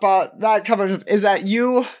of talk about that trouble is that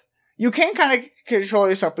you can kind of control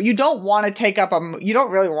yourself, but you don't want to take up you don't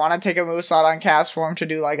really want to take a move slot on cast form to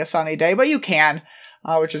do like a Sunny Day, but you can.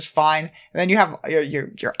 Which is fine. And then you have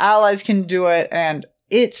your allies can do it, and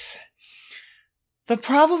the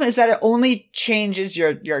problem is that it only changes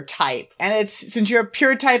your type, and it's since you're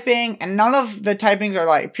pure typing, and none of the typings are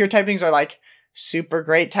like pure typings are like super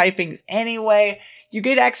great typings anyway. You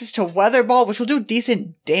get access to Weather Ball, which will do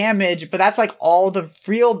decent damage, but that's like all the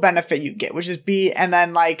real benefit you get, which is B, and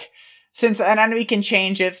then like. Since an enemy can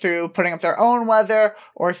change it through putting up their own weather,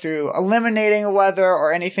 or through eliminating a weather,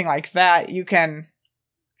 or anything like that, it can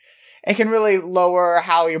really lower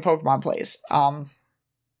how your Pokemon plays.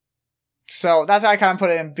 So that's how I kind of put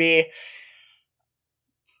it in B.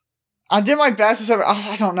 I did my best.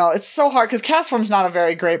 I don't know. It's so hard because Castform's not a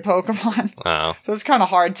very great Pokemon. Wow. So it's kind of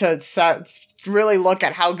hard to really look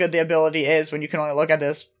at how good the ability is when you can only look at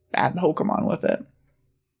this bad Pokemon with it.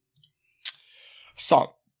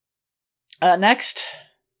 So, next,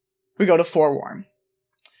 we go to Forewarn.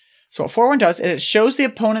 So what Forewarn does is it shows the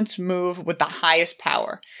opponent's move with the highest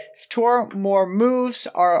power. If two or more moves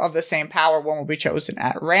are of the same power, one will be chosen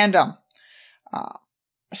at random.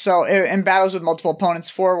 So in battles with multiple opponents,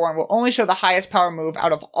 Forewarn will only show the highest power move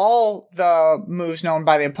out of all the moves known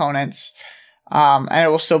by the opponents. And it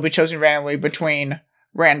will still be chosen randomly between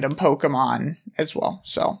random Pokemon as well.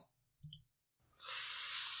 So.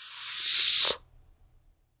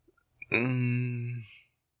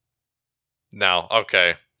 No,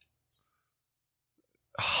 okay.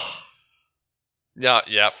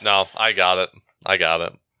 Yeah, no, I got it.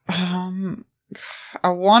 I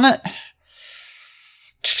want to...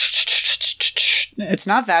 It's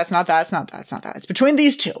not that. It's between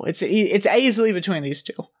these two. It's easily between these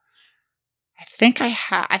two. I think I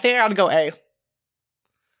gotta go A.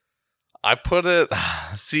 I put it...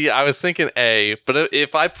 See, I was thinking A, but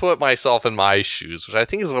if I put myself in my shoes, which I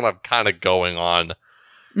think is what I'm kind of going on,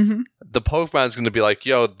 mm-hmm. The Pokemon's going to be like,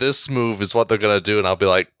 yo, this move is what they're going to do, and I'll be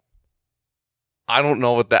like, I don't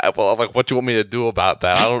know what that... Well, like, what do you want me to do about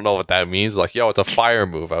that? I don't know what that means. Like, yo, it's a fire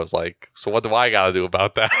move. I was like, so what do I got to do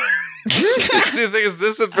about that? See, the thing is,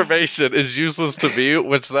 this information is useless to me,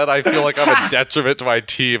 which then I feel like I'm a detriment to my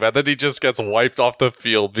team, and then he just gets wiped off the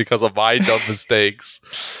field because of my dumb mistakes.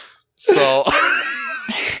 So,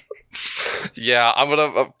 yeah, I'm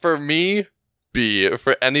gonna, for me, B.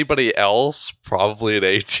 For anybody else, probably an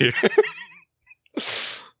A tier.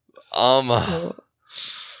 I'm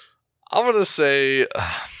gonna say,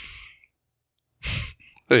 I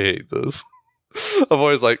hate this. I'm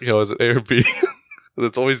always like, yo, is it A or B?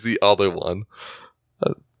 It's always the other one.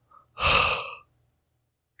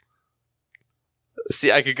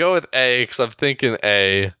 See, I could go with A because I'm thinking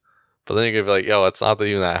A, but then you're gonna be like, yo, it's not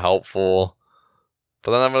even that helpful.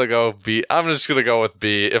 But then I'm gonna go B. I'm just gonna go with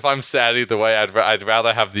B. If I'm sad either way, I'd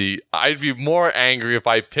rather have the... I'd be more angry if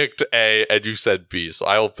I picked A and you said B, so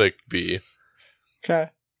I will pick B. Okay.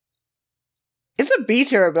 It's a B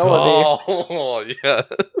tier ability. Oh,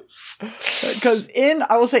 yes. Because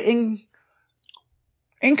I will say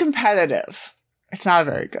in competitive, it's not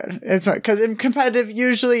very good. It's because in competitive,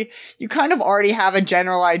 usually you kind of already have a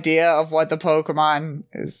general idea of what the Pokemon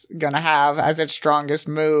is gonna have as its strongest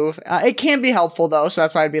move. It can be helpful though, so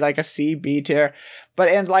that's why it'd be like a C, B tier.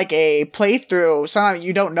 But in like a playthrough, sometimes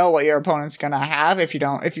you don't know what your opponent's gonna have if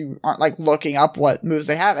you aren't like looking up what moves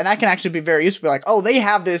they have, and that can actually be very useful. Like, oh, they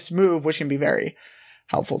have this move, which can be very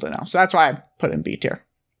helpful to know. So that's why I put in B tier.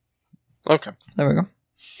 Okay. There we go.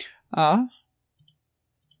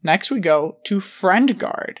 Next we go to Friend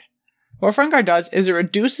Guard. What Friend Guard does is it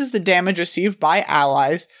reduces the damage received by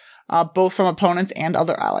allies, both from opponents and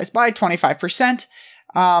other allies, by 25%.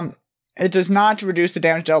 It does not reduce the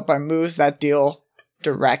damage dealt by moves that deal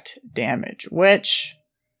direct damage, which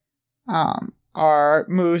are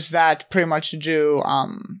moves that pretty much do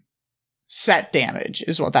set damage,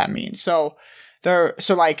 is what that means. So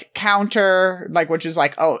like counter, like, which is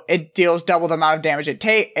like, oh, it deals double the amount of damage it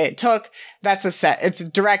took. That's a set. It's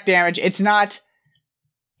direct damage. It's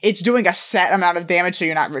doing a set amount of damage, so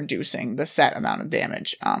you're not reducing the set amount of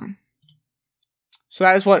damage. So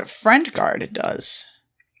that is what Friend Guard does.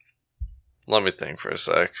 Let me think for a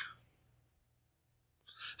sec.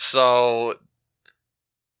 So,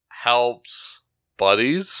 helps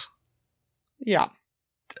buddies? Yeah.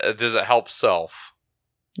 Does it help self?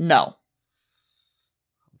 No.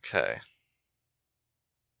 Okay.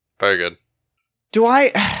 Very good. Do I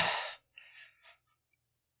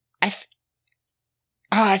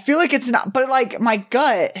feel like it's not, but like my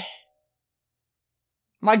gut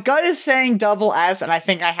is saying double S, and I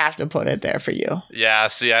think I have to put it there for you. Yeah,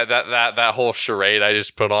 see, that whole charade I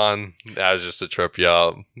just put on, that was just to trip you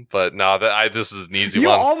up. But no, this is an easy you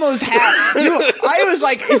one. You almost had. I was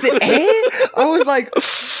like, is it A? I was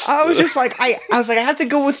like, I have to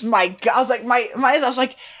go with my. I was like, I was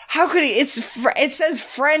like, how could he? It says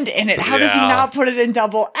friend in it. How does he not put it in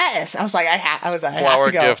double S? I was like, I have Flower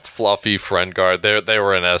to go. Gift, Fluffy, Friend Guard. They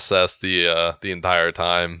were in SS the entire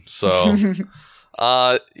time. So.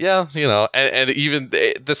 Yeah, you know, and even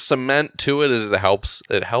the cement to it is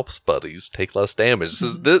it helps buddies take less damage.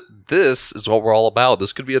 This is what we're all about.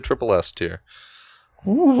 This could be a triple S tier.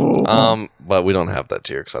 Ooh. But we don't have that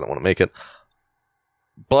tier because I don't want to make it.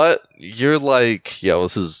 But you're like, yo,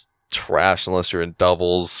 this is trash unless you're in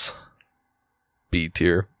doubles. B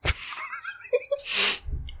tier.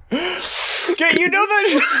 Okay, you know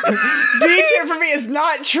that B tier for me is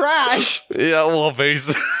not trash. Yeah, well,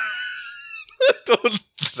 basically. I don't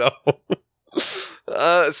know.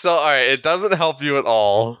 So, alright, it doesn't help you at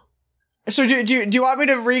all. So, do you want me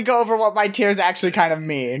to re-go over what my tiers actually kind of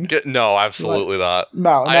mean? No, absolutely not.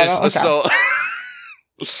 No, okay. So,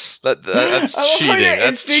 that's cheating.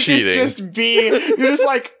 That's cheating. It's just B. You're just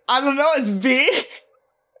like, I don't know, it's B.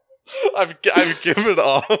 I've given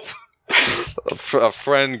up. A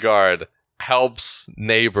Friend Guard helps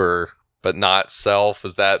neighbor, but not self.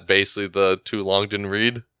 Is that basically the too long didn't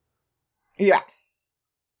read? Yeah.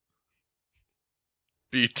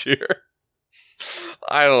 B tier.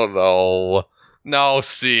 I don't know. No,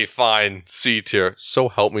 C. Fine. C tier. So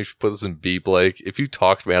help me if you put this in B, Blake. If you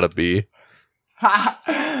talked me out of B.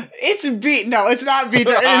 It's B. No, it's not B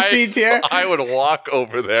tier. It is C tier. I would walk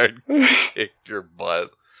over there and kick your butt.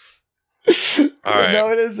 All right. No,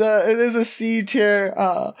 it is a C tier.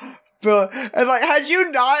 But, and like, had you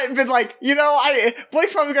not been like, you know,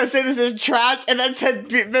 Blake's probably gonna say this is trash, and then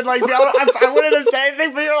been like, I wouldn't have said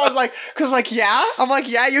anything, but I was like, cause like, yeah, I'm like,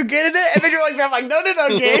 yeah, you're getting it, and then you're like, I'm like, no,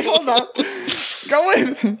 Gabe, hold on, go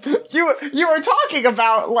in. You were talking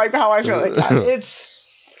about like how I feel like that.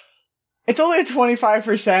 It's only a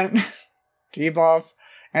 25% debuff,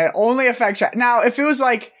 and it only affects. Now, if it was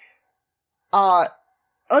like,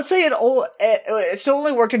 let's say it's still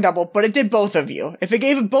only working double, but it did both of you. If it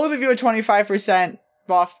gave both of you a 25%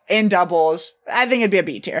 buff in doubles, I think it'd be a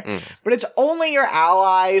B tier. But it's only your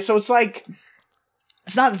ally, so it's like,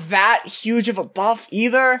 it's not that huge of a buff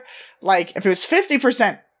either. Like, if it was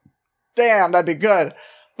 50%, damn, that'd be good.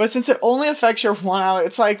 But since it only affects your one ally,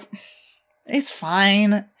 it's like, it's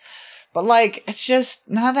fine. But like, it's just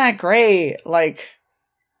not that great. Like,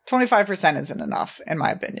 25% isn't enough, in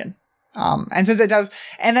my opinion. And since it does,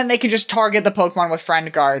 and then they can just target the Pokemon with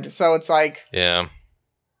Friend Guard, so it's like, yeah,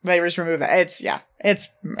 they just remove it. It's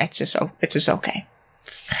just okay.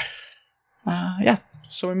 Yeah.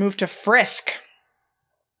 So we move to Frisk.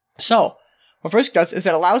 So what Frisk does is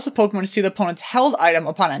it allows the Pokemon to see the opponent's held item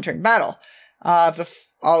upon entering battle. If the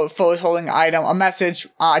foe is holding an item, a message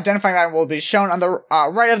identifying that will be shown on the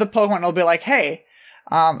right of the Pokemon. It'll be like, hey,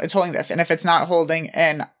 it's holding this, and if it's not holding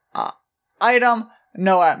an item,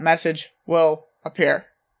 no message will appear.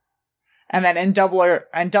 And then in double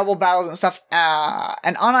battles and stuff,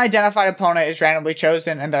 an unidentified opponent is randomly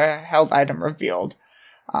chosen and their held item revealed.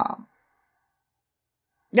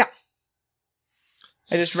 Yeah.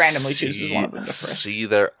 It just randomly chooses one of them to frisk. See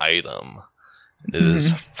their item. It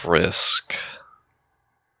is Frisk.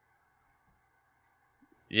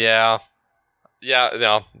 Yeah.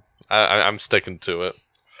 I'm sticking to it.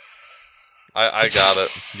 I got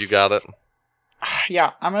it. You got it.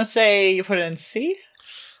 Yeah, I'm gonna say you put it in C.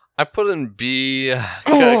 I put it in B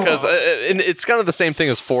because it's kind of the same thing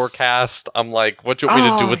as forecast. I'm like, what do you want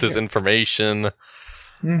me to do with this information?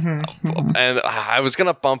 And I was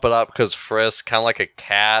gonna bump it up because Frisk, kind of like a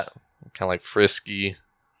cat, kind of like frisky,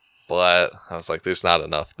 but I was like, there's not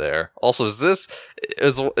enough there. Also, is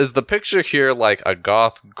the picture here like a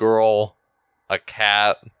goth girl, a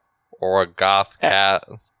cat, or a goth cat?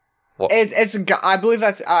 It's I believe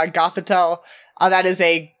that's Gothitelle. That is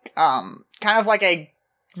a kind of like a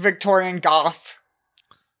Victorian goth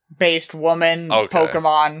based woman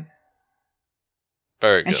Pokemon.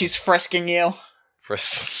 Very good. And she's frisking you.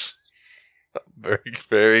 Very,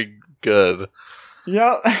 very good.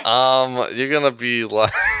 Yep. You're gonna be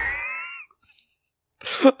like,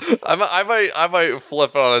 I might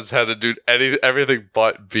flip it on his head and do everything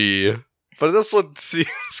but B. But this one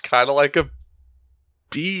seems kind of like a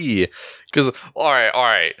B. Because all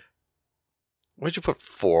right. Where'd you put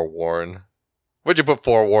Forewarn?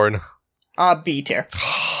 B tier.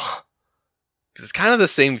 It's kind of the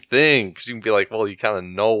same thing. Because you can be like, well, you kind of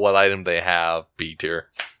know what item they have. B tier.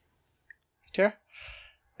 Tier.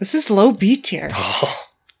 This is low B tier.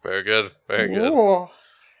 Very good. Very good. Ooh.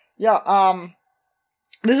 Yeah.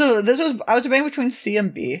 This was I was debating between C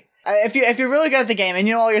and B. If you're really good at the game and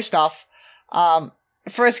you know all your stuff,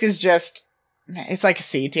 Frisk is just, it's like a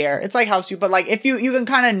C tier. It's like helps you, but like if you can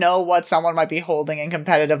kind of know what someone might be holding in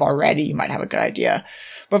competitive already, you might have a good idea.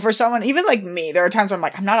 But for someone even like me, there are times where I'm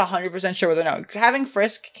like, I'm not 100% sure whether or not having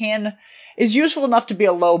Frisk is useful enough to be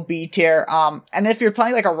a low B tier. And if you're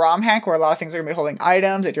playing like a ROM hack where a lot of things are gonna be holding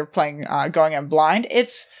items, if you're playing going in blind,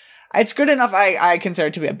 it's good enough. I consider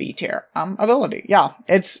it to be a B tier ability. Yeah,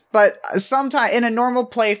 but sometimes in a normal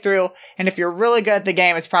playthrough, and if you're really good at the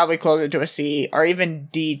game, it's probably closer to a C or even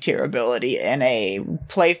D tier ability in a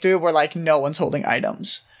playthrough where like no one's holding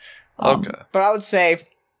items. Okay, but I would say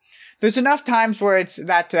there's enough times where it's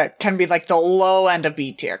that can be like the low end of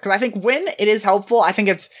B tier, because I think when it is helpful, I think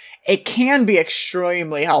it can be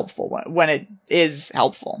extremely helpful when it is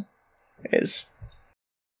helpful.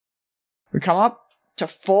 We come up to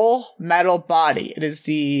Full Metal Body. It is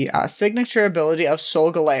the signature ability of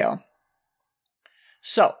Solgaleo.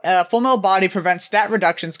 So, Full Metal Body prevents stat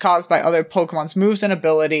reductions caused by other Pokemon's moves and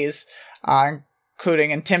abilities,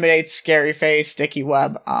 including Intimidate, Scary Face, Sticky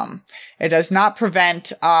Web. It does not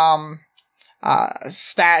prevent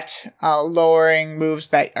stat lowering moves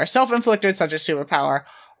that are self-inflicted, such as Superpower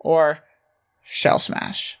or Shell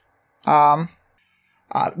Smash.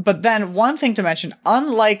 But then one thing to mention,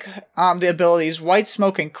 unlike the abilities White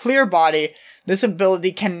Smoke and Clear Body, this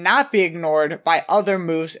ability cannot be ignored by other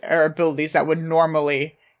moves or abilities that would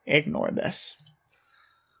normally ignore this.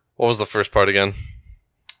 What was the first part again?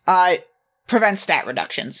 Prevent stat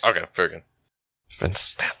reductions. Okay, very good. Prevent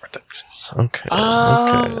stat reductions. Okay.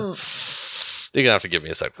 Okay. You're gonna have to give me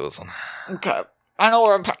a sec for this one. Okay. I know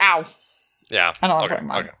where I'm ow. Yeah. I know where I'm putting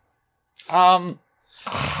mine.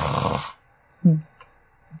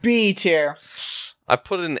 B tier. I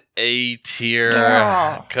put an A tier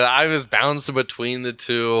Oh. because I was bouncing between the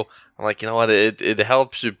two. I'm like, you know what? It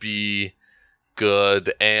helps you be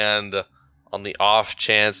good, and on the off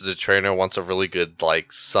chance the trainer wants a really good like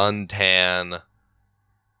suntan,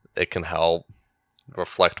 it can help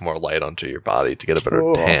reflect more light onto your body to get a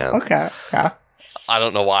better tan. Okay. Yeah. I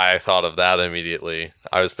don't know why I thought of that immediately.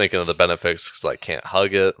 I was thinking of the benefits because I can't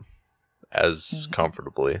hug it as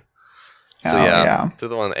comfortably. So yeah, do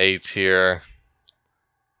the one A tier.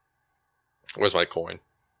 Where's my coin?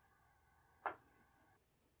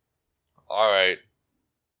 All right,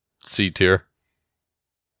 C tier.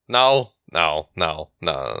 No.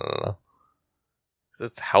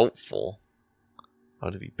 It's helpful. How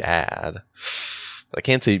would it be bad? I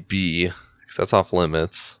can't say B because that's off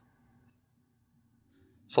limits.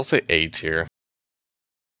 So I'll say A tier.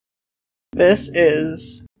 This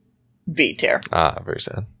is B tier. Very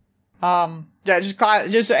sad. Yeah,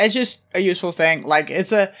 it's just a useful thing. Like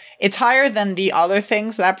it's higher than the other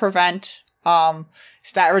things that prevent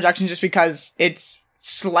stat reduction, just because it's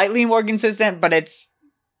slightly more consistent, but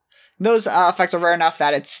those effects are rare enough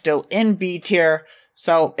that it's still in B tier.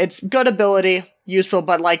 So it's good ability, useful,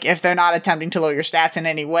 but like if they're not attempting to lower your stats in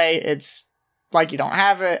any way, it's like you don't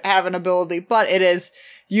have an ability, but it is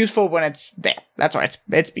useful when it's there. That's why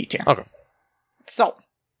it's B tier. Okay. So,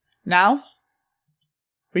 now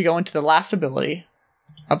we go into the last ability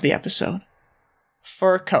of the episode.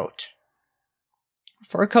 Fur Coat.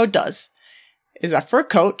 Fur Coat is that Fur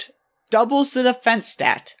Coat doubles the defense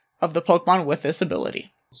stat of the Pokemon with this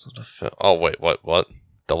ability. Oh, wait, what?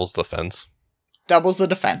 Doubles defense? Doubles the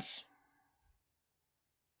defense.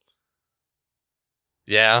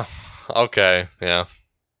 Yeah. Okay, yeah.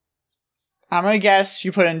 I'm gonna guess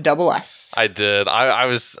you put in double S. I did. I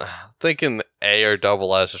was thinking A or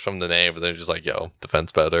double S just from the name, but they're just like, yo,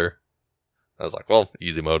 defense better. I was like, well,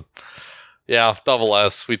 easy mode. Yeah, double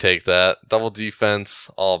S, we take that. Double defense,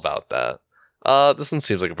 all about that. This one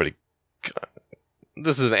seems like a pretty...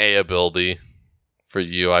 This is an A ability for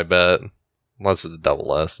you, I bet. Unless it's a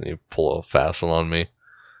double S and you pull a fast one on me.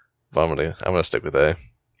 But I'm gonna stick with A.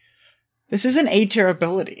 This is an A tier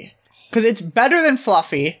ability. Because it's better than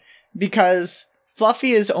Fluffy, because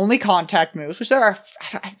Fluffy is only contact moves, which there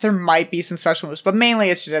might be some special moves, but mainly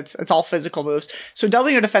it's all physical moves. So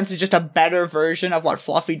doubling your defense is just a better version of what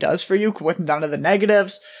Fluffy does for you with none of the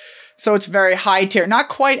negatives. So it's very high tier, not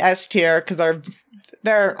quite S tier, because I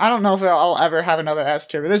don't know if I'll ever have another S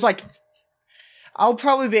tier, but there's like, I'll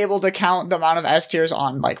probably be able to count the amount of S tiers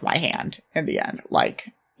on like my hand in the end,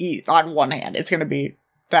 like on one hand. It's going to be,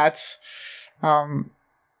 that's,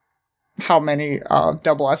 how many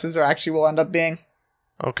double S's there actually will end up being.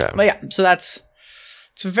 Okay. But yeah, so it's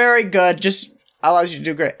very good. Just allows you to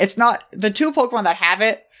do great. It's not, the two Pokemon that have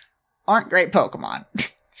it aren't great Pokemon.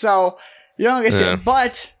 So you don't get to see it.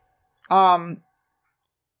 But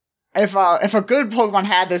if a good Pokemon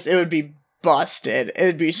had this, it would be busted. It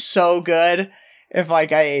would be so good if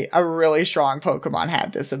like a really strong Pokemon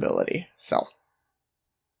had this ability. So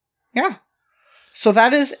yeah. So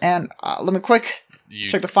that is, and let me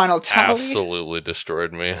check the final tally. Absolutely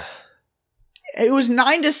destroyed me. It was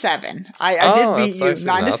 9-7. I did beat you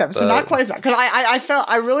 9-7, so not quite as bad. Because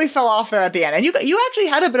I really fell off there at the end, and you actually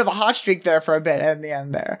had a bit of a hot streak there for a bit in the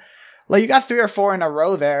end there. Like you got 3 or 4 in a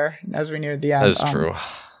row there as we neared the end. That's true.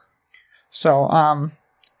 So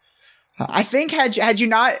I think had you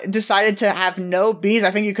not decided to have no Bs,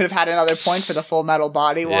 I think you could have had another point for the Full Metal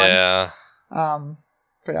Body one. Yeah.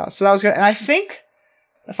 But yeah, so that was good, and I think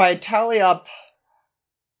if I tally up.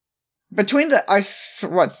 Between the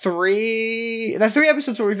 3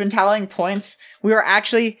 episodes where we've been tallying points, we were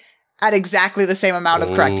actually at exactly the same amount of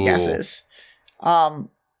correct guesses.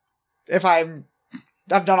 If I've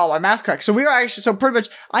done all my math correct, so we are actually, so pretty much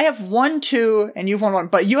I have 1, 2, and you've won 1,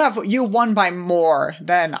 but you won by more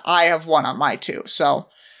than I have won on my 2. So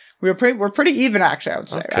we're pretty even actually. I would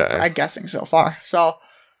say okay. I'm guessing so far. So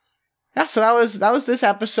yeah, so that was this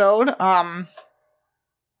episode.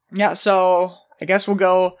 Yeah, so I guess we'll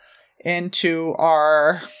go into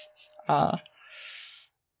our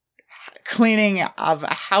cleaning of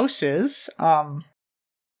houses.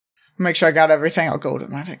 Make sure I got everything. I'll go to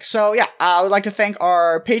my thing. So yeah, I would like to thank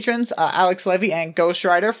our patrons, Alex Levy and Ghost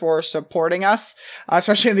Rider, for supporting us,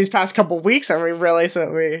 especially in these past couple weeks.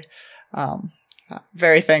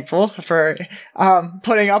 Very thankful for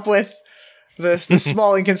putting up with the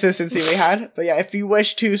small inconsistency we had. But yeah, if you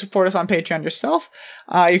wish to support us on Patreon yourself,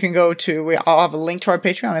 you can go to, I'll have a link to our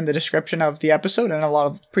Patreon in the description of the episode and a lot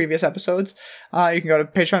of previous episodes. You can go to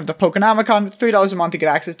Patreon at the Pokenomicon, $3 a month to get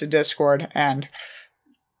access to Discord and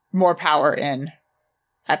more power in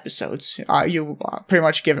episodes. You pretty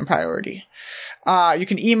much given priority. You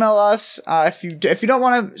can email us if you don't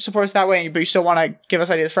want to support us that way, but you still want to give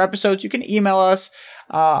us ideas for episodes. You can email us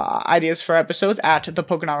ideas for episodes at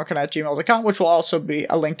thepokenomicon@gmail.com, which will also be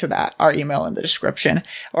a link to that, our email in the description.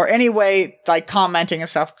 Or any way, like commenting and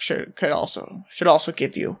stuff should also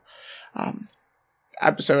give you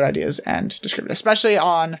episode ideas and description, especially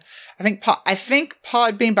on I think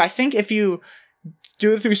Podbean, but I think if you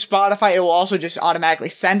do it through Spotify, it will also just automatically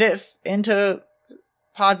send it into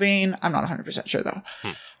Podbean. I'm not 100% sure though.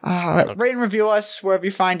 Okay. Rate and review us wherever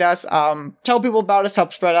you find us. Tell people about us,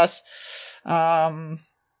 help spread us. Yeah,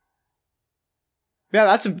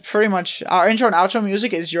 that's pretty much our intro and outro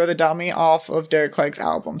music is You're the Dummy off of Derek Clegg's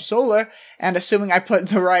album Solar, and assuming I put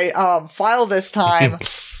the right file this time,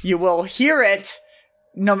 you will hear it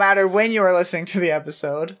no matter when you are listening to the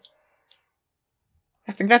episode.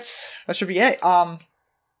 I think that should be it.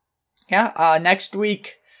 Next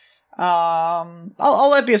week, I'll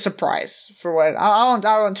let it be a surprise for what I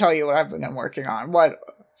won't tell you what I've been working on. What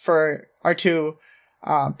for our 2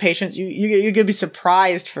 patients, you could be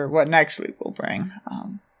surprised for what next week will bring.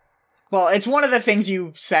 Well, it's one of the things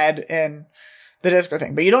you said in the Discord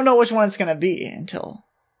thing, but you don't know which one it's going to be until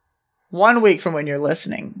 1 week from when you're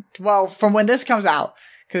listening. Well, from when this comes out.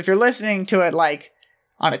 Because if you're listening to it like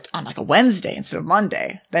on like a Wednesday instead of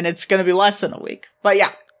Monday, then it's going to be less than a week. But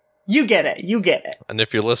yeah, you get it. You get it. And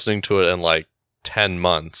if you're listening to it in like 10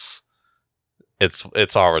 months,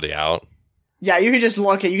 it's already out. Yeah, you can just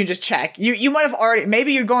look at, you can just check. You might have already,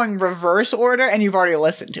 maybe you're going reverse order and you've already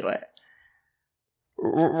listened to it.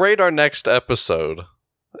 Rate our next episode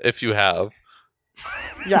if you have.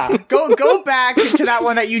 Yeah, go back to that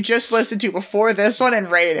one that you just listened to before this one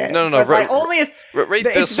and rate it. No. But, like, only if rate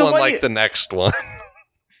this one like the next one.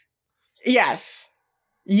 Yes.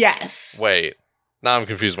 Wait. Now I'm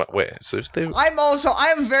confused. Wait. So if they...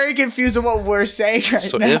 I'm very confused with what we're saying right now.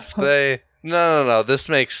 So if they... No. This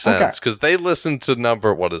makes sense because they listened to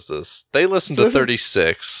number. What is this? They listened to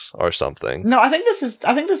 36 or something. No, I think this is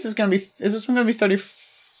going to be. Is this one going to be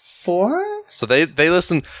 34? So they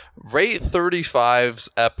listened. Rate 35's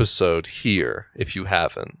episode here if you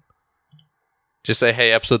haven't. Just say,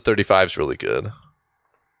 hey, episode 35 is really good.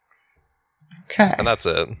 Okay. And that's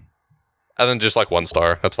it. And then just like 1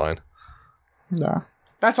 star. That's fine. No,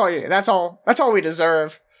 that's all we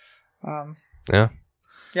deserve. Yeah.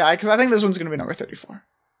 Yeah, because I think this one's going to be number 34.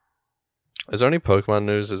 Is there any Pokemon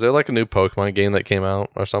news? Is there like a new Pokemon game that came out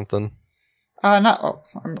or something? No. All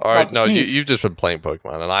right, no, you've just been playing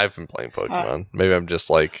Pokemon, and I've been playing Pokemon. Maybe I'm just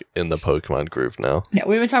like in the Pokemon groove now. Yeah,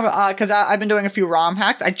 we've been talking about because I've been doing a few ROM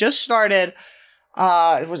hacks. I just started.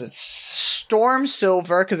 Was it Storm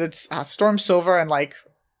Silver? Because it's Storm Silver and like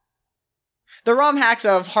the ROM hacks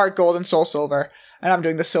of Heart Gold and Soul Silver, and I'm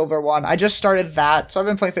doing the Silver one. I just started that, so I've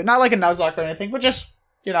been playing through. Not like a Nuzlocke or anything, but just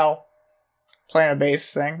playing a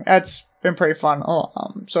base thing. That's been pretty fun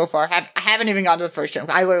so far. I haven't even gotten to the first gym.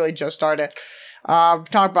 I literally just started.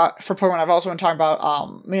 Talking about for Pokemon, I've also been talking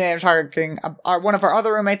about me and I'm talking one of our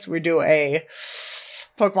other roommates. We do a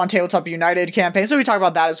Pokemon Tabletop United campaign, so we talk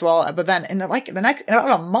about that as well. But then in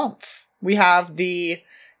about a month, we have the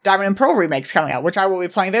Diamond and Pearl remakes coming out, which I will be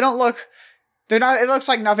playing. They're not. It looks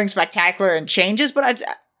like nothing spectacular and changes, but it's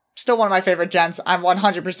still one of my favorite gens. I'm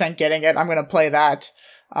 100% getting it. I'm gonna play that.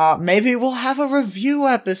 Maybe we'll have a review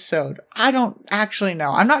episode. I don't actually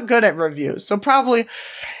know. I'm not good at reviews. So probably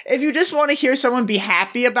if you just want to hear someone be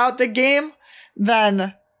happy about the game,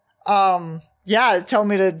 then, tell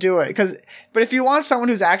me to do it. But if you want someone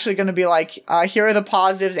who's actually going to be like, here are the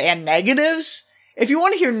positives and negatives. If you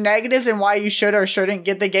want to hear negatives and why you should or shouldn't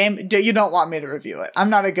get the game, you don't want me to review it. I'm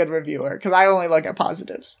not a good reviewer because I only look at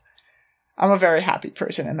positives. I'm a very happy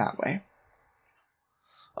person in that way.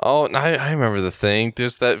 Oh, I remember the thing.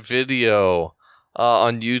 There's that video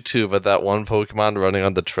on YouTube of that one Pokemon running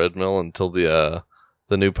on the treadmill until the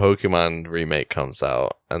new Pokemon remake comes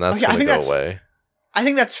out, and that's gonna go away. I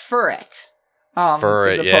think that's Furret.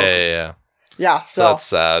 Furret, yeah. Yeah, so that's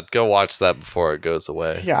sad. Go watch that before it goes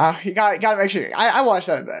away. Yeah, you gotta make sure. I watched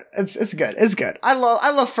that a bit. It's good. It's good. I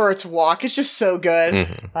love Furret's walk. It's just so good.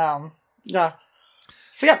 Mm-hmm. Yeah.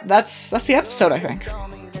 So yeah, that's the episode, I think.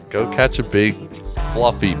 Go catch a big,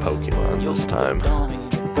 fluffy Pokemon this time.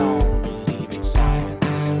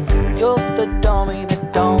 You're the dummy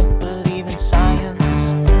that don't